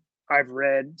everything I've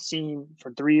seen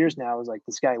for 3 years now is like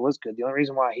this guy was good. The only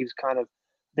reason why he was I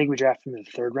think we drafted him in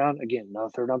the 3rd round, again,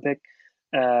 another 3rd round pick,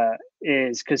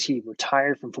 is because he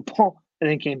retired from football and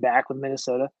then came back with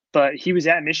Minnesota. But he was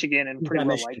at Michigan and pretty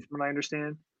well liked, from what I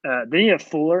understand. Then you have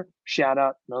Fuller, shout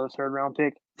out, another 3rd round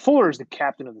pick. Fuller is the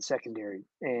captain of the secondary,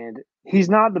 and he's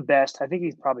not the best. I think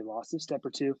he's probably lost a step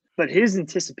or two, but his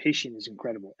anticipation is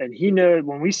incredible. And he knows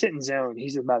when we sit in zone,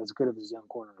 he's about as good of a zone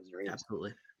corner as there is.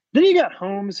 Absolutely. Then you got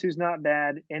Holmes, who's not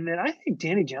bad. And then I think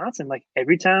Danny Johnson, like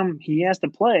every time he has to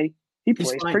play, he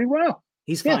plays pretty well.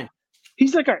 He's fine.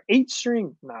 He's like our 8th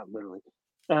string, not literally,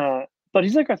 but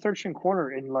he's like our 3rd string corner.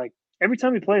 And like every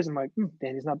time he plays, I'm like,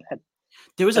 Danny's not bad.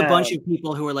 There was a bunch of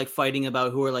people who were like fighting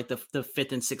about who are like the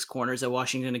fifth and sixth corners that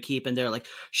Washington to keep, and they're like,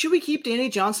 should we keep Danny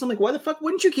Johnson? I'm like, why the fuck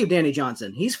wouldn't you keep Danny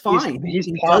Johnson? He's fine. He's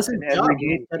he popped in every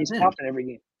game. He's popped in every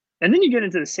game. And then you get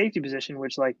into the safety position,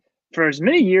 which like for as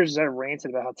many years as I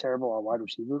ranted about how terrible our wide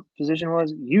receiver position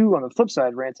was, you on the flip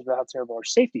side ranted about how terrible our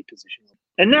safety position was.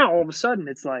 And now all of a sudden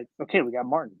it's like, okay, we got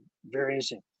Martin. Very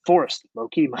interesting. Forrest,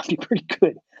 low-key, might be pretty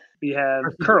good. We have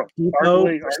Curl,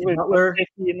 arguably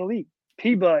safety in the league.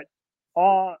 P-Butt,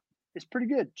 is pretty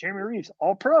good. Jeremy Reeves,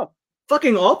 all-pro.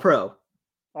 Fucking all-pro.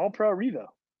 All-pro Revo.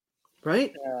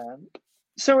 Right?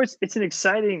 So it's an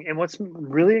exciting, and what's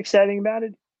really exciting about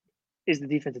it is the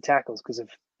defensive tackles, because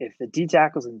if the D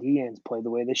tackles and D ends play the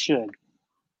way they should,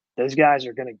 those guys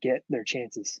are going to get their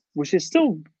chances, which is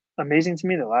still amazing to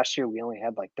me that last year we only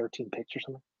had like 13 picks or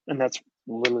something. And that's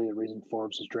literally the reason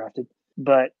Forbes was drafted.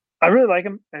 But I really like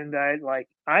him. And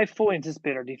I fully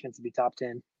anticipate our defense to be top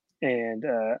 10. And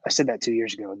I said that 2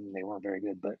 years ago and they weren't very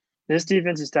good. But this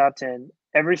defense is top 10.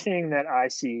 Everything that I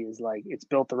see is like it's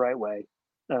built the right way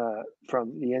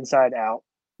from the inside out.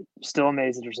 Still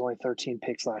amazed that there's only 13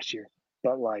 picks last year.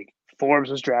 But like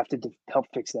Forbes was drafted to help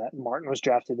fix that. Martin was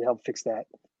drafted to help fix that.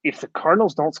 If the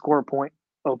Cardinals don't score a point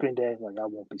opening day, like I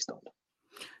won't be stunned.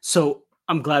 So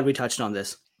I'm glad we touched on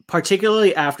this,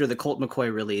 particularly after the Colt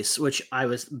McCoy release, which I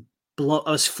was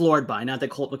floored by. Not that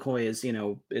Colt McCoy is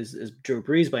Drew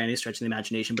Brees by any stretch of the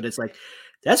imagination, but it's like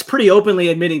that's pretty openly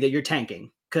admitting that you're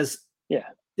tanking because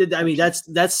I mean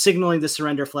that's signaling the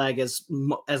surrender flag as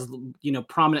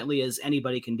prominently as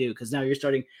anybody can do, because now you're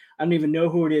starting. I don't even know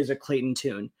who it is or Clayton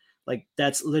Tune. Like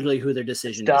that's literally who their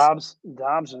decision is.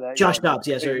 Dobbs or that Josh Dobbs,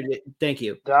 yes, or thank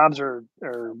you. Dobbs or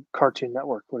Cartoon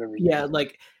Network, whatever. Yeah,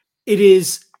 like it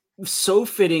is so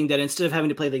fitting that instead of having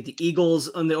to play like the Eagles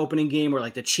in the opening game or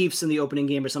like the Chiefs in the opening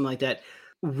game or something like that,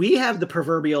 we have the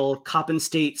proverbial Coppin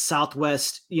State,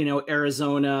 Southwest,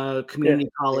 Arizona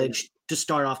Community College to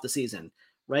start off the season,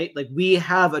 right? Like we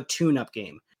have a tune-up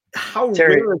game. How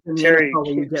Terry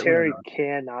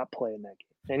cannot play in that game.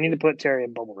 They need to put Terry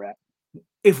in bubble wrap.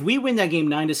 If we win that game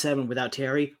 9-7 without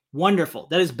Terry, wonderful.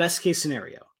 That is best case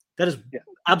scenario. That is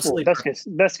absolutely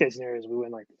best case scenario is we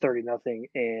win like 30-0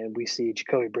 and we see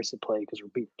Jacoby Brissett play because we're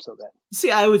beat so bad. See,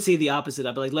 I would see the opposite.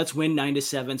 I'd be like, let's win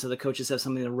 9-7 so the coaches have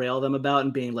something to rail them about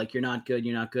and being like, you're not good,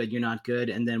 you're not good, you're not good.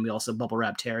 And then we also bubble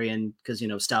wrap Terry and because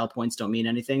style points don't mean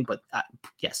anything. But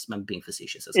yes, I'm being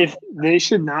facetious. If they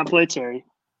should not play Terry,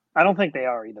 I don't think they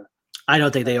are either. I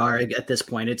don't think they are at this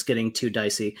point. It's getting too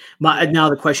dicey. Now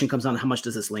the question comes on, how much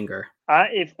does this linger?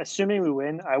 If assuming we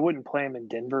win, I wouldn't play him in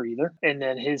Denver either. And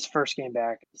then his first game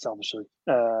back, selfishly,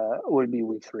 would be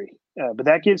week 3. But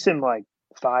that gives him like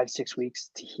 5-6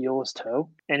 weeks to heal his toe.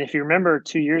 And if you remember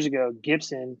 2 years ago,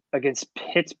 Gibson against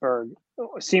Pittsburgh,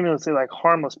 seemingly like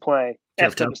harmless play,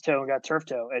 effed up his toe and got turf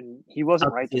toe. And he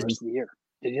wasn't right the rest of the year.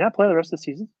 Did he not play the rest of the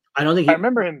season? I don't think I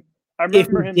remember him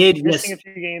missing a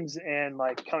few games and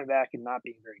like coming back and not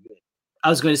being very good. I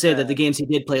was going to say that the games he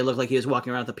did play, it looked like he was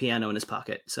walking around with the piano in his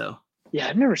pocket. So yeah,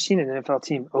 I've never seen an NFL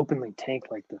team openly tank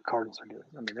like the Cardinals are doing.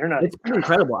 I mean, they're not. It's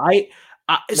incredible.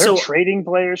 They're trading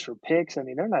players for picks. I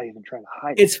mean, they're not even trying to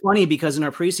hide. It's funny because in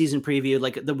our preseason preview,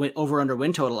 like the over/under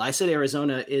win total, I said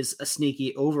Arizona is a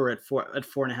sneaky over at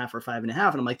 4.5 or 5.5, and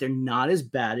I'm like, they're not as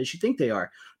bad as you think they are.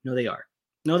 No, they are.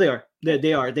 No, they are.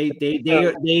 They are.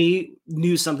 They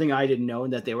knew something I didn't know,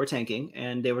 and that they were tanking,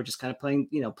 and they were just kind of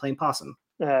playing possum.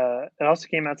 It also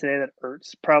came out today that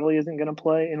Ertz probably isn't going to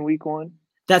play in week 1.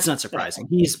 That's not surprising.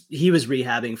 He was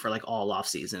rehabbing for like all off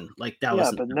season. Like that was.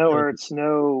 Yeah, but no Ertz,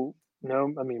 no.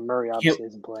 I mean, Murray obviously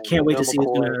isn't playing. Can't wait to see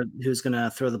who's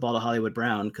gonna throw the ball to Hollywood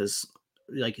Brown because,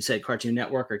 like you said, Cartoon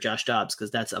Network or Josh Dobbs,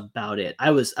 because that's about it. I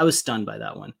was stunned by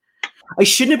that one. I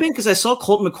shouldn't have been, because I saw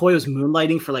Colt McCoy was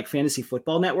moonlighting for like fantasy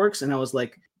football networks, and I was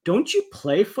like, "Don't you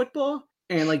play football?"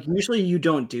 And like usually you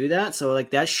don't do that, so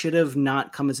like that should have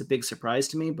not come as a big surprise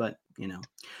to me. But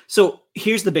so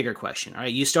here's the bigger question. All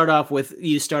right, you start off with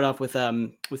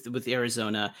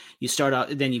Arizona. You start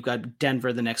out, then you've got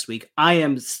Denver the next week. I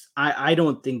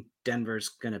don't think Denver's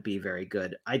gonna be very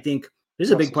good. I think. There's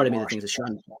a big part of me that thinks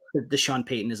that Sean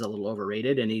Payton is a little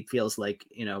overrated, and he feels like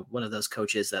one of those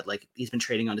coaches that like he's been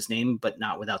trading on his name, but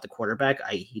not without the quarterback.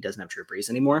 He doesn't have Drew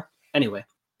Brees anymore. Anyway,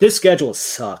 this schedule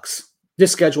sucks.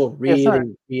 This schedule really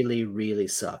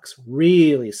sucks.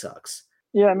 Really sucks.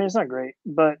 Yeah, I mean it's not great,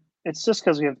 but it's just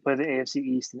because we have to play the AFC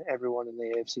East, and everyone in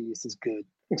the AFC East is good,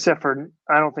 except for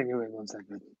I don't think New England's that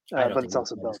good, but it's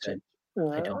also Belichick.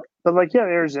 I don't. But like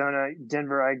Arizona,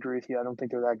 Denver, I agree with you. I don't think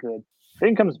they're that good.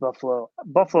 Then comes Buffalo.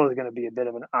 Buffalo is going to be a bit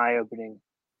of an eye-opening.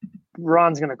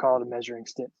 Ron's going to call it a measuring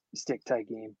stick type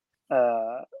game.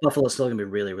 Buffalo's still going to be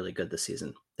really, really good this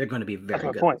season. They're going to be very that's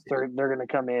good. my point. They're going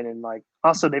to come in and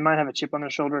also they might have a chip on their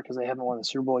shoulder because they haven't won the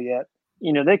Super Bowl yet.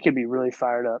 They could be really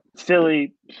fired up.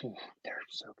 Philly, they're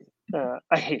so good.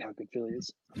 I hate how good Philly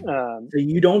is. So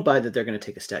you don't buy that they're going to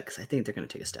take a step, because I think they're going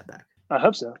to take a step back. I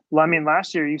hope so. Well, I mean,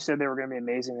 last year you said they were going to be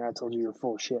amazing, and I told you were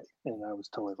full of shit, and I was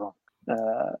totally wrong.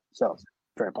 So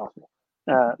very possible.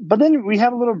 But then we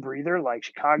have a little breather. Like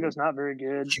Chicago's not very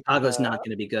good. Chicago's not going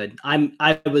to be good.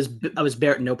 I was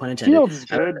bearish, no pun intended. Fields is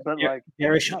good, but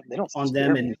bearish they don't on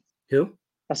them. And who?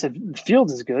 I said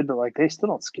Fields is good, but they still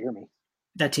don't scare me.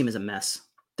 That team is a mess.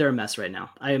 They're a mess right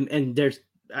now. I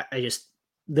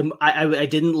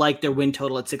didn't like their win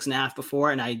total at 6.5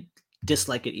 before, and I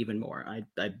dislike it even more. I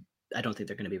don't think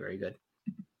they're going to be very good.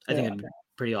 I think it's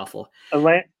pretty awful.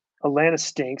 Atlanta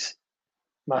stinks.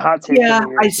 My hot take. Yeah,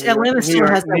 Atlanta still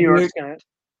has that weird.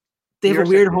 They have a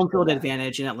weird home field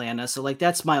advantage in Atlanta, so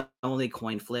that's my only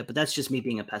coin flip. But that's just me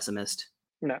being a pessimist.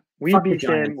 No, we beat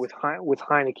them with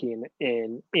Heineke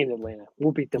in Atlanta.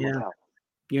 We'll beat them without.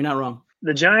 You're not wrong.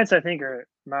 The Giants, I think, are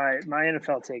my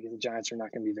NFL take is the Giants are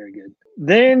not going to be very good.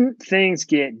 Then things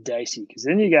get dicey because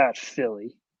then you got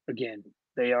Philly again.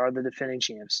 They are the defending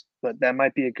champs, but that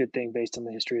might be a good thing based on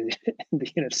the history of the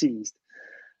NFC East.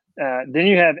 Then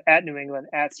you have at New England,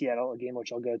 at Seattle, a game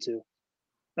which I'll go to.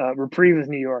 Reprieve with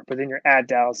New York, but then you're at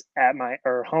Dallas,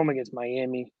 home against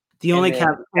Miami. The only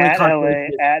at LA,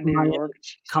 at New York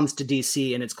comes to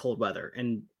DC, and it's cold weather,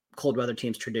 and cold weather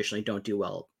teams traditionally don't do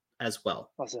well as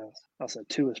well. Also,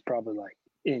 Tua's probably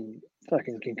in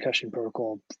fucking concussion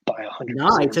protocol by 100%.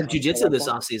 No, he took jiu-jitsu this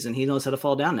offseason. He knows how to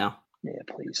fall down now. Yeah,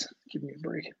 please give me a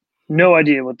break. No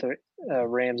idea what the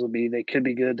Rams will be. They could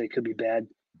be good. They could be bad.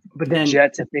 But then the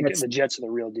Jets, the Jets are the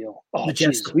real deal. Oh, the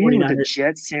Jets, the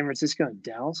Jets, San Francisco, and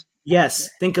Dallas. Yes,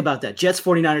 think about that. Jets,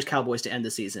 49ers, Cowboys to end the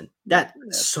season. That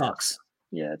sucks.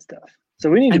 Yeah, it's tough.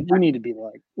 So we need to be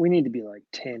like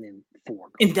 10-4.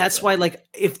 And that's why,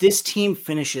 if this team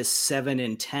finishes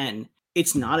 7-10,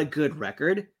 it's not a good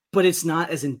record, but it's not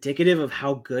as indicative of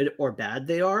how good or bad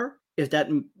they are. If that,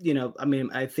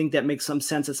 I think that makes some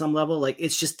sense at some level.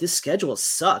 It's just this schedule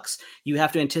sucks. You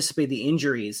have to anticipate the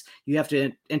injuries. You have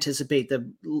to anticipate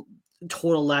the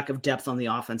total lack of depth on the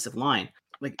offensive line.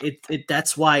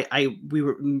 That's why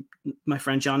my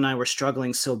friend John and I were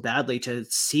struggling so badly to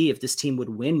see if this team would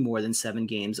win more than 7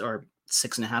 games, or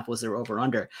 6.5 was their over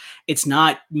under. It's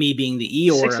not me being the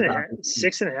Eeyore.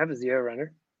 6.5 is the over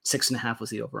under. 6.5 was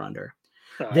the over under.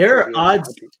 There are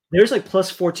odds. There's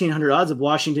plus 1,400 odds of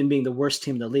Washington being the worst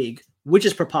team in the league, which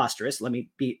is preposterous. Let me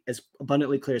be as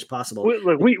abundantly clear as possible.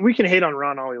 We can hate on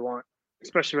Ron all we want,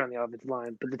 especially around the offensive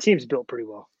line, but the team's built pretty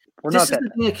well. This is the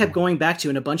thing I kept going back to,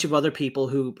 and a bunch of other people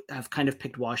who have kind of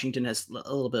picked Washington as a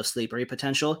little bit of sleepery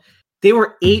potential. They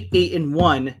were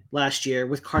 8-1 last year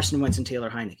with Carson Wentz and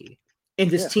Taylor Heineke, and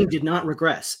this team did not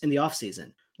regress in the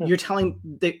offseason. No. You're telling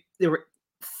they were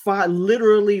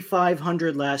literally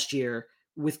 500 last year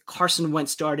with Carson Wentz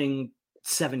starting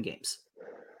 7 games.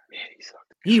 Man, he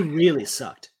sucked. He really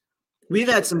sucked. We've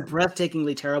had some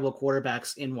breathtakingly terrible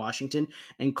quarterbacks in Washington,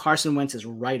 and Carson Wentz is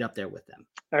right up there with them.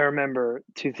 I remember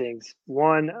 2 things.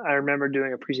 One, I remember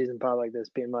doing a preseason pod like this,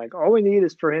 being like, all we need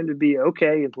is for him to be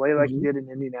okay and play like he did in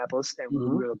Indianapolis, and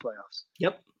we'll go to the playoffs.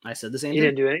 Yep, I said the same thing.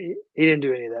 He didn't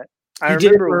do any of that. I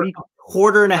remember a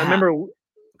quarter and a half. I remember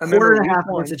quarter and a half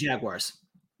against the Jaguars.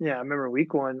 Yeah, I remember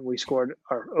week 1, we scored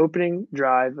our opening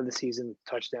drive of the season,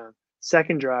 touchdown.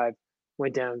 Second drive,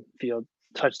 went downfield,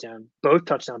 touchdown. Both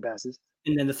touchdown passes.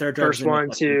 And then the third drive. First one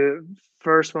was to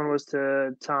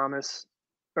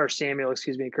Curtis Samuel.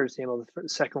 The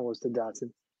second one was to Dotson.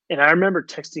 And I remember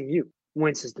texting you,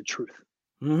 Wentz is the truth.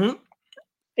 Mm-hmm.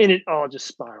 And it all just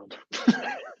spiraled.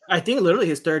 I think literally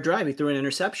his third drive, he threw an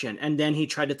interception. And then he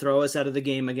tried to throw us out of the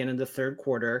game again in the third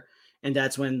quarter. And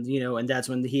that's when, he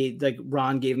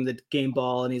Ron gave him the game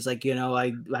ball, and he's like,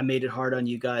 I made it hard on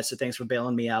you guys, so thanks for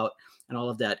bailing me out and all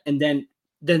of that. And then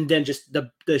just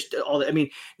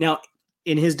now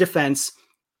in his defense,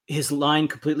 his line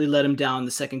completely let him down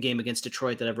the second game against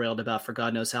Detroit that I've railed about for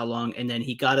God knows how long. And then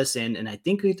he got us in, and I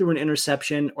think he threw an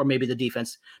interception, or maybe the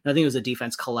defense. No, I think it was the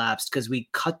defense collapsed because we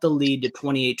cut the lead to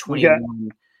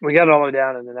 28-21. We got it all the way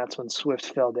down, and then that's when Swift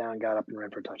fell down, got up, and ran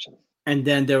for a touchdown. And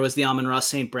then there was the Amon-Ra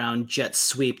St. Brown jet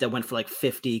sweep that went for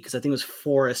 50, because I think it was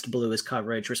Forrest blew his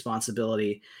coverage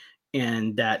responsibility.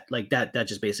 And that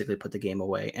just basically put the game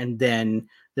away. And then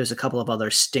there's a couple of other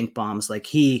stink bombs.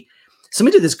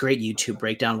 Somebody did this great YouTube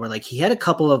breakdown where he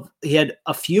had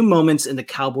a few moments in the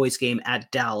Cowboys game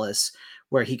at Dallas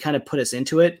where he kind of put us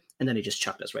into it, and then he just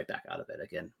chucked us right back out of it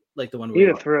again. Like the one he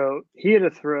had a throw.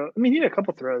 I mean, he had a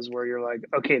couple throws where you're like,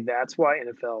 okay, that's why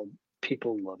NFL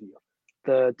People love you.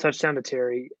 The touchdown to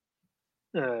Terry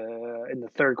in the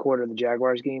third quarter of the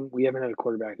Jaguars game, we haven't had a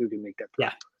quarterback who can make that throw.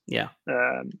 Yeah.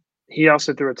 He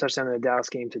also threw a touchdown in the Dallas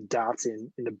game to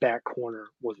Dotson in the back corner,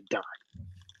 was a dime.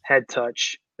 Head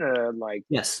touch,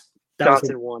 yes.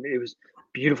 Dotson won. It was a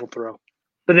beautiful throw.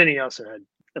 But then he also had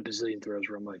a bazillion throws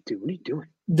where I'm like, dude, what are you doing?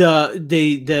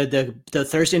 The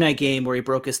Thursday night game where he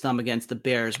broke his thumb against the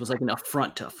Bears was like an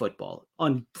affront to football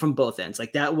from both ends.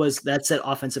 Like that set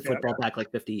offensive football back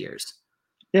like 50 years.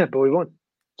 Yeah, but we won.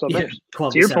 That's all that matters.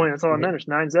 To your point, that's all that matters.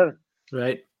 9-7.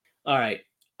 Right. All right.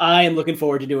 I am looking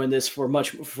forward to doing this for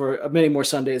many more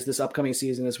Sundays this upcoming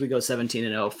season as we go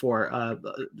 17-0 for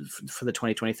the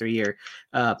 2023 year.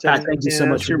 Pat, thank you so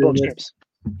much for doing this.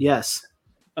 Yes.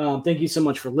 Thank you so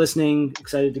much for listening.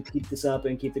 Excited to keep this up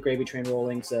and keep the gravy train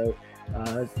rolling. So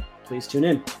please tune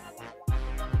in.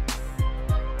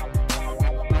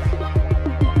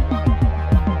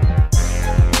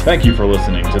 Thank you for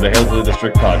listening to the Hail to the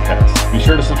District podcast. Be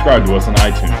sure to subscribe to us on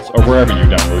iTunes or wherever you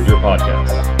download your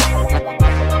podcasts.